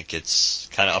 So I think it's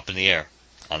kind of up in the air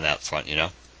on that front,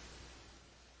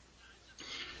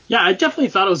 Yeah, I definitely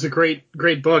thought it was a great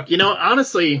book.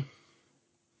 Honestly,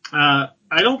 I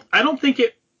don't think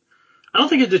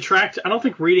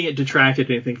reading it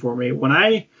detracted anything for me. When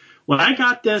I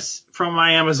got this from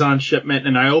my Amazon shipment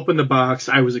and I opened the box,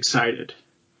 I was excited.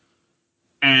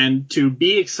 And to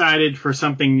be excited for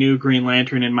something new Green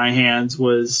Lantern in my hands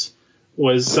was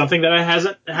something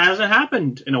that hasn't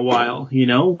happened in a while,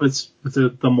 with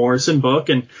the Morrison book.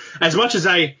 And as much as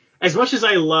I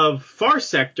love Far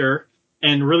Sector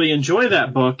and really enjoy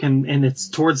that book, and it's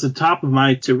towards the top of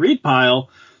my to read pile,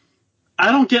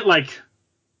 I don't get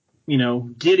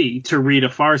giddy to read a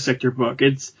Far Sector book.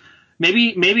 It's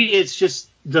maybe it's just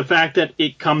the fact that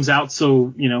it comes out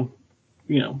so,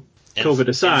 COVID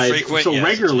aside, so yes,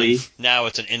 regularly. Now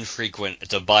it's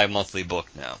it's a bi-monthly book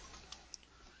now.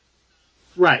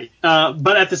 Right.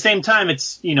 But at the same time,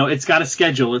 it's got a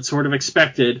schedule. It's sort of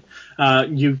expected.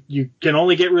 You can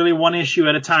only get really one issue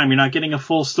at a time. You're not getting a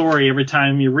full story every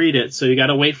time you read it. So you got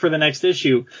to wait for the next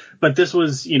issue. But this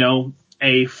was,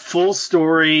 a full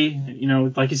story,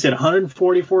 like you said,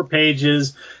 144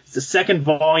 pages. It's the second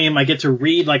volume. I get to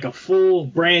read like a full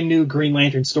brand new Green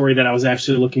Lantern story that I was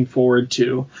actually looking forward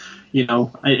to,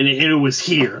 and it was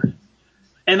here.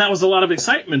 And that was a lot of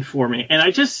excitement for me. And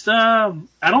I just, I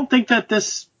don't think that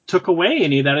this took away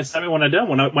any of that excitement when I did.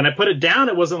 When I put it down,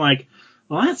 it wasn't like,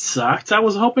 well, that sucked. I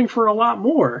was hoping for a lot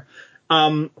more.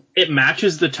 It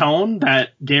matches the tone that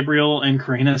Gabriel and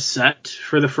Karina set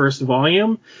for the first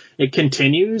volume. It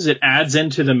continues. It adds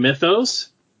into the mythos.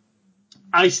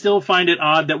 I still find it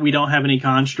odd that we don't have any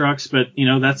constructs, but,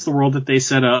 that's the world that they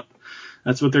set up.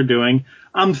 That's what they're doing.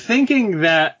 I'm thinking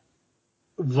that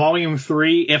Volume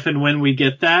 3, if and when we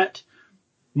get that,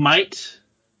 might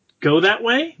go that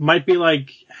way. Might be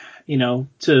like,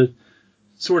 to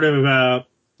sort of,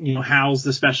 Hal's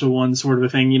the special one sort of a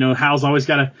thing. Hal's always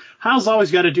got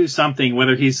to do something,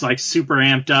 whether he's like super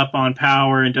amped up on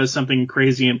power and does something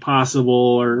crazy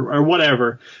impossible or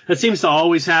whatever. That seems to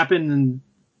always happen in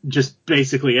just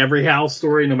basically every Hal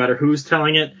story, no matter who's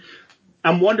telling it.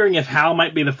 I'm wondering if Hal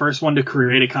might be the first one to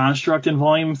create a construct in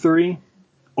Volume 3.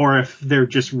 Or if they're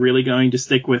just really going to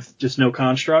stick with just no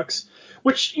constructs,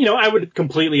 which, I would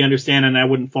completely understand, and I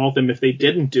wouldn't fault them if they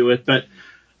didn't do it. But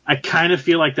I kind of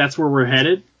feel like that's where we're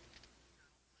headed.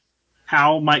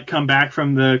 Hal might come back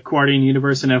from the Guardian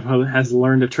universe and has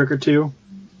learned a trick or two.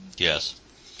 Yes.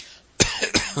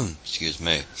 Excuse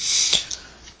me.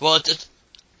 Well,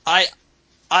 I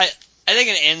think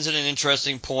it ends at an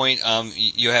interesting point.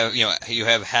 You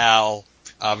have Hal,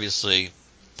 obviously,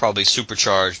 probably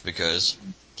supercharged because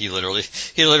he literally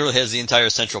has the entire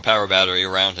central power battery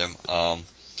around him.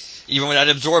 Even without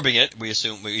absorbing it, we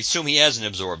assume he hasn't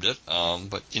absorbed it.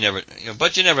 But you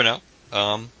never know.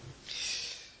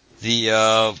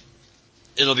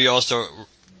 It'll be also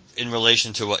in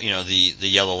relation to what the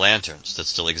Yellow Lanterns that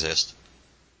still exist,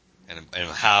 and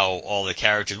how all the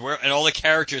characters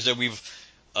that we've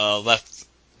left,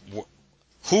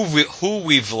 who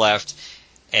we've left,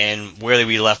 and where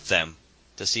we left them,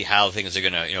 to see how things are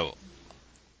gonna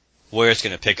where it's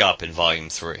gonna pick up in Volume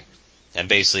 3, and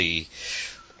basically,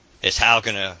 it's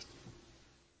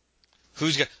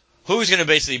who's gonna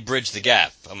basically bridge the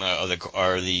gap,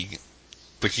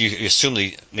 but you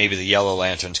assume maybe the Yellow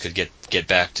Lanterns could get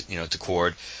back to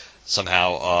Cord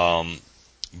somehow,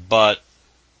 but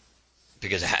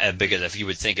because if you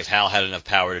would think if Hal had enough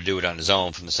power to do it on his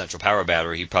own from the central power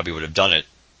battery, he probably would have done it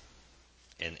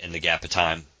in the gap of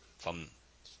time from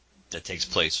that takes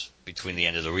place between the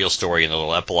end of the real story and the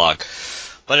little epilogue.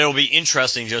 But it'll be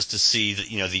interesting just to see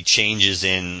the changes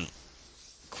in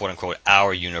quote unquote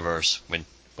our universe when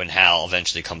Hal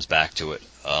eventually comes back to it,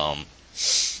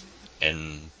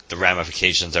 and the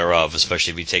ramifications thereof,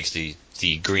 especially if he takes the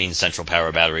green central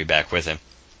power battery back with him.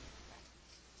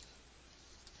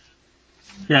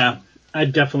 Yeah, I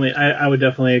would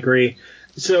definitely agree.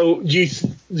 So do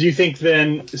you think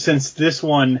then, since this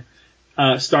one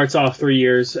starts off 3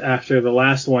 years after the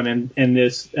last one, and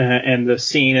the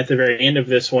scene at the very end of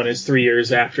this one is 3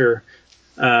 years after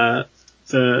the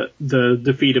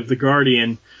defeat of the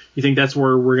Guardian, you think that's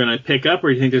where we're going to pick up, or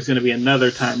do you think there's going to be another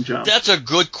time jump? That's a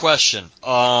good question.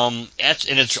 I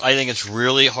think it's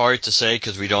really hard to say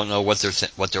because we don't know what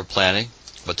they're planning,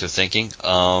 what they're thinking.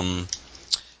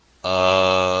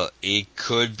 It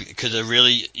could be, because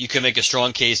you can make a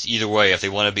strong case either way. If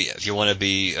you want to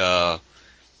be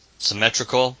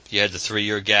symmetrical, you had the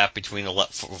 3-year gap between the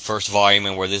first volume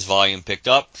and where this volume picked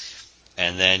up,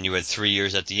 and then you had 3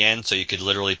 years at the end, so you could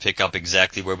literally pick up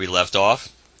exactly where we left off.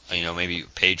 Maybe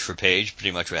page for page,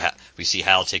 pretty much we see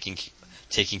Hal taking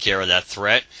care of that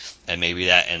threat, and maybe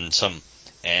that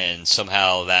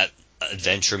somehow that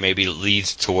adventure maybe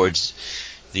leads towards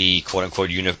the quote unquote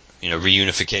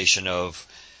reunification of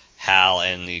Hal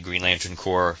and the Green Lantern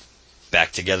Corps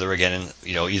back together again,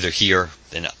 either here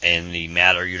in the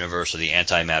matter universe or the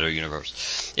antimatter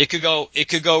universe. It could go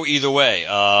either way.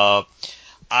 I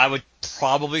would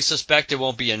probably suspect it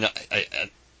won't be a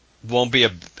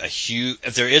huge.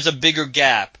 If there is a bigger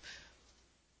gap,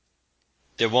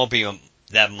 there won't be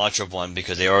that much of one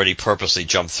because they already purposely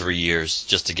jumped 3 years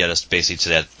just to get us basically to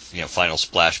that final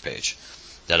splash page.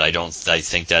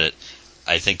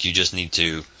 I think you just need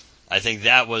to. I think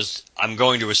that was. I'm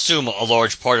going to assume a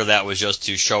large part of that was just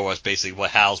to show us basically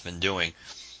what Hal's been doing.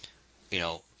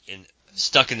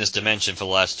 Stuck in this dimension for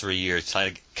the last 3 years,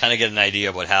 kind of get an idea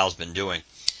of what Hal's been doing,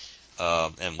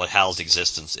 and what Hal's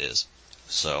existence is.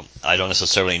 So I don't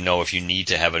necessarily know if you need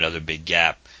to have another big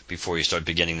gap before you start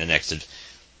beginning the next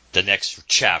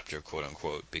chapter, quote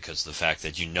unquote, because the fact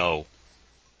that you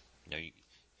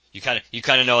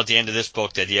kind of know at the end of this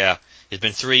book that it's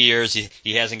been 3 years,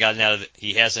 he hasn't gotten out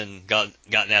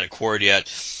of Cord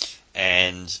yet,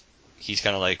 and he's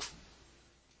kind of like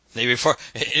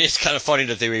it's kind of funny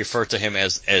that they refer to him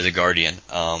as a Guardian,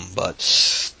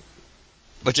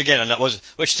 Which again,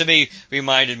 which to me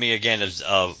reminded me again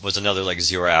of was another like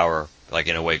 0 hour, like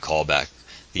in a way callback.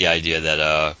 The idea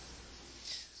that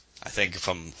I think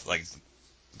from like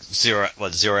 0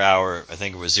 hour, I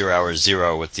think it was 0 hour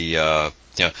 0 with the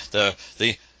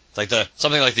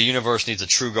something like the universe needs a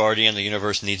true guardian, the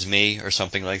universe needs me, or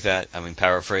something like that. I mean,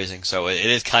 paraphrasing. So it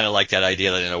is kind of like that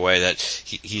idea that in a way that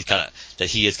he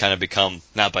has kind of become,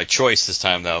 not by choice this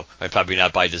time though, and probably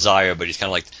not by desire, but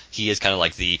he is kind of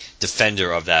like the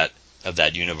defender of that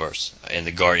universe, and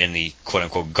the quote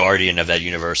unquote guardian of that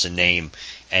universe in name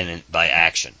and by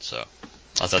action. So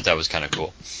I thought that was kind of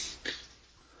cool.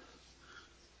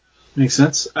 Makes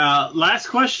sense. Last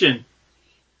question.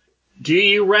 Do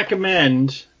you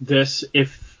recommend this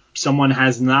if someone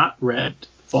has not read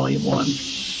Volume 1?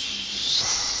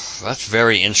 That's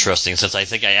very interesting, since I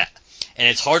think and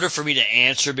it's harder for me to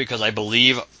answer because I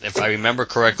believe, if I remember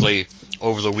correctly,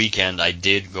 over the weekend I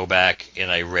did go back and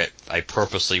I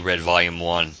purposely read Volume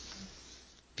 1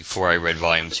 before I read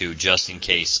Volume 2, just in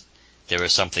case there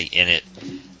was something in it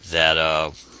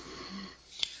that,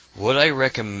 would I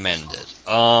recommend it?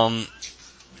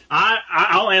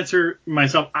 I'll answer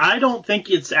myself. I don't think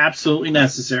it's absolutely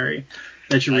necessary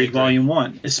that you read Volume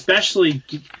 1, especially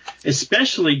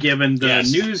given the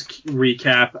news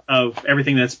recap of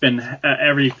everything that's been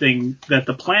everything that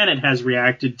the planet has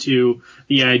reacted to,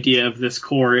 the idea of this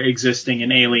core existing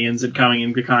and aliens and coming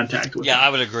into contact with. Yeah, them. I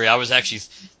would agree. I was actually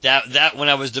that when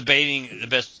I was debating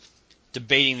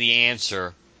the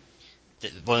answer.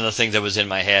 One of the things that was in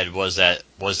my head was that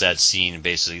scene,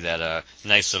 basically that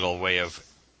nice little way of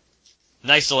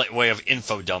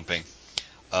info dumping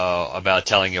about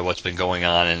telling you what's been going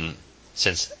on, and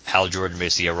since Hal Jordan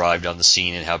basically arrived on the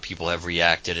scene and how people have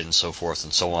reacted and so forth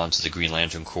and so on to the Green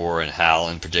Lantern Corps and Hal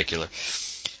in particular.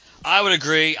 I would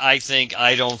agree. I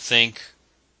don't think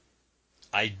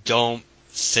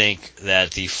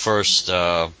that the first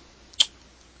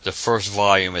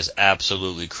volume is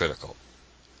absolutely critical.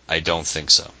 I don't think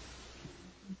so.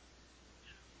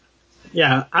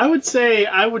 Yeah, I would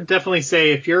definitely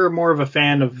say if you're more of a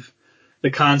fan of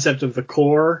the concept of the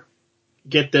core,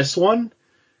 get this one.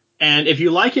 And if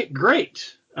you like it,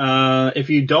 great. If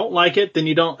you don't like it, then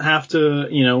you don't have to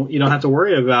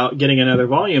worry about getting another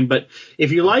volume. But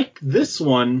if you like this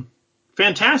one,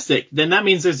 fantastic. Then that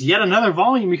means there's yet another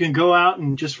volume you can go out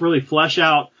and just really flesh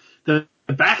out the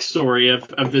backstory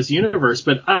of this universe.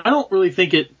 But I don't really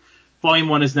think volume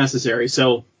 1 is necessary.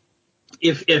 So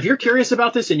if you're curious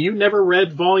about this and you never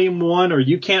read volume 1 or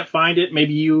you can't find it,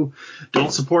 maybe you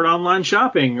don't support online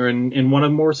shopping and want to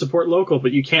more support local,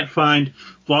 but you can't find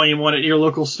volume 1 at your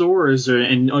local stores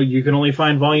and you can only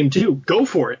find volume 2, go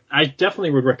for it. I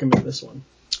definitely would recommend this one.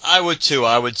 I would too.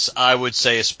 I would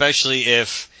say, especially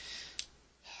if,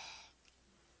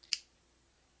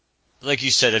 like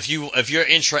you said, if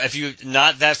you're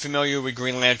not that familiar with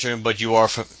Green Lantern, but you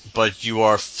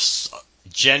are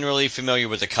generally familiar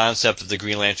with the concept of the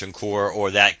Green Lantern Corps,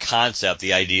 or that concept,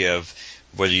 the idea of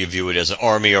whether you view it as an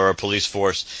army or a police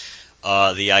force,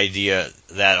 the idea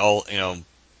that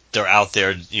they're out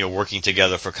there, working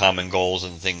together for common goals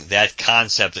and things. That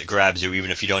concept that grabs you,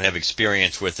 even if you don't have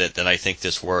experience with it, then I think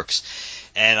this works.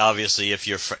 And obviously, if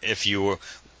you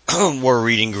were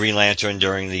reading Green Lantern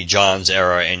during the Johns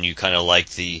era and you kind of like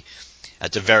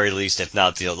at the very least, if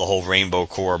not the whole Rainbow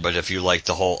Corps, but if you like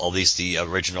at least the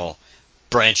original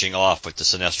branching off with the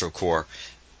Sinestro Corps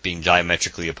being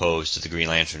diametrically opposed to the Green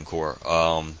Lantern Corps.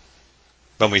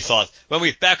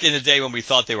 Back in the day when we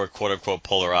thought they were quote unquote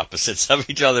polar opposites of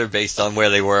each other based on where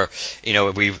they were,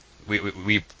 we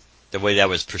the way that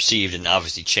was perceived and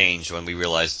obviously changed when we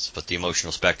realized what the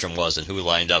emotional spectrum was and who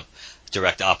lined up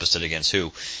direct opposite against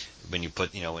who. When you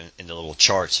put in the little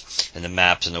charts and the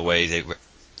maps and the way they were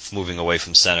moving away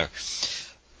from center.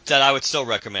 That I would still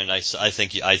recommend. I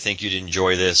think you'd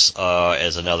enjoy this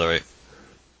as another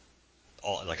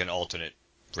like an alternate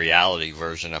reality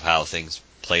version of how things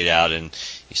played out, and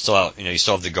you still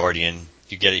have the Guardian.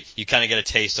 You kind of get a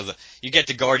taste of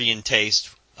the Guardian taste,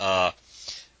 and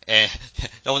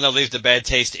no one that leaves the bad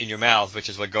taste in your mouth, which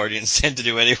is what Guardians tend to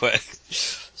do anyway.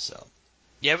 So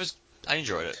yeah, I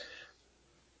enjoyed it.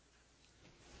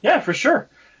 Yeah, for sure.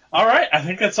 All right, I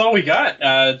think that's all we got.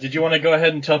 Did you want to go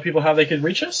ahead and tell people how they could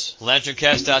reach us?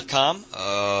 LanternCast.com.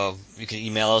 You can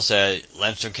email us at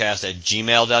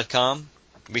LanternCast@gmail.com.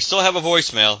 We still have a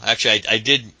voicemail. Actually, I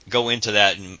did go into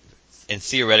that, and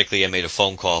theoretically I made a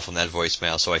phone call from that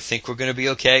voicemail, so I think we're going to be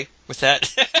okay with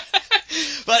that.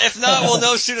 But if not, we'll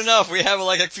know soon enough. We have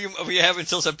we have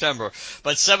until September.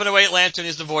 But 708 Lantern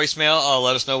is the voicemail.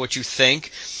 Let us know what you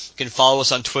think. You can follow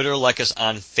us on Twitter, like us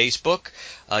on Facebook.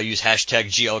 Use hashtag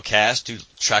GLCast to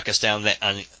track us down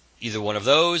on either one of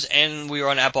those. And we are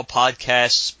on Apple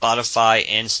Podcasts, Spotify,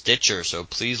 and Stitcher. So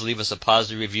please leave us a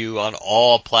positive review on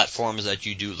all platforms that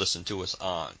you do listen to us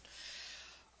on.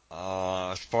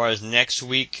 As far as next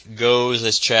week goes,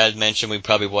 as Chad mentioned, we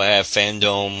probably will have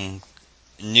Fandom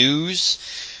news,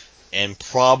 and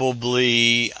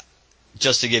probably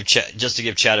just to give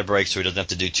Chad a break so he doesn't have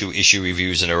to do 2 issue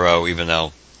reviews in a row, even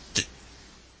though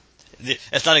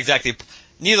it's not exactly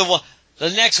neither one.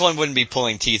 The next one wouldn't be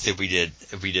pulling teeth if we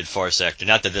did Far Sector.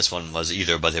 Not that this one was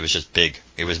either, but it was just big.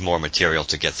 It was more material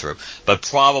to get through. But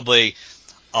probably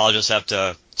I'll just have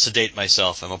to sedate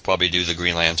myself, and we'll probably do the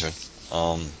Green Lantern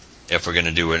if we're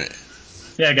gonna do it.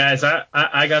 Yeah, guys,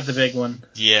 I got the big one.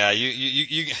 Yeah,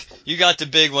 you got the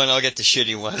big one. I'll get the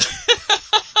shitty one.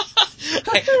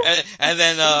 and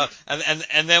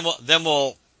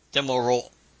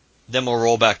then we'll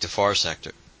roll back to Far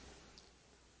Sector.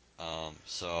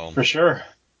 So for sure.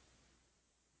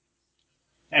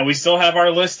 And we still have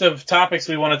our list of topics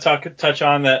we want to touch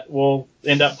on that we'll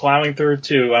end up plowing through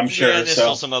too, I'm sure. Yeah, there's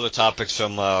still some other topics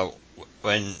from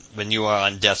when you are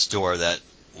on death's door that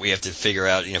we have to figure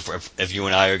out, if you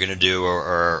and I are going to do,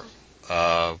 or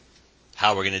how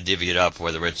we're going to divvy it up,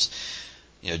 whether it's,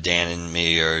 Dan and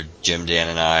me, or Jim, Dan,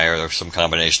 and I, or some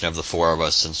combination of the 4 of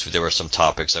us, since there were some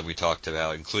topics that we talked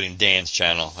about, including Dan's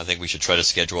channel. I think we should try to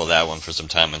schedule that one for some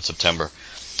time in September,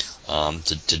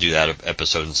 to do that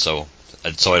episode, and so I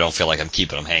don't feel like I'm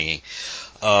keeping them hanging.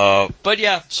 But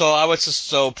yeah,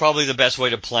 so probably the best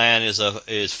way to plan is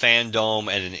Fandom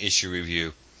and an issue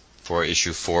review for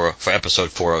issue 4, for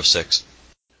episode 406.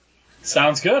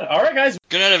 Sounds good. All right, guys.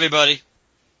 Good night, everybody.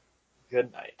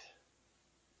 Good night.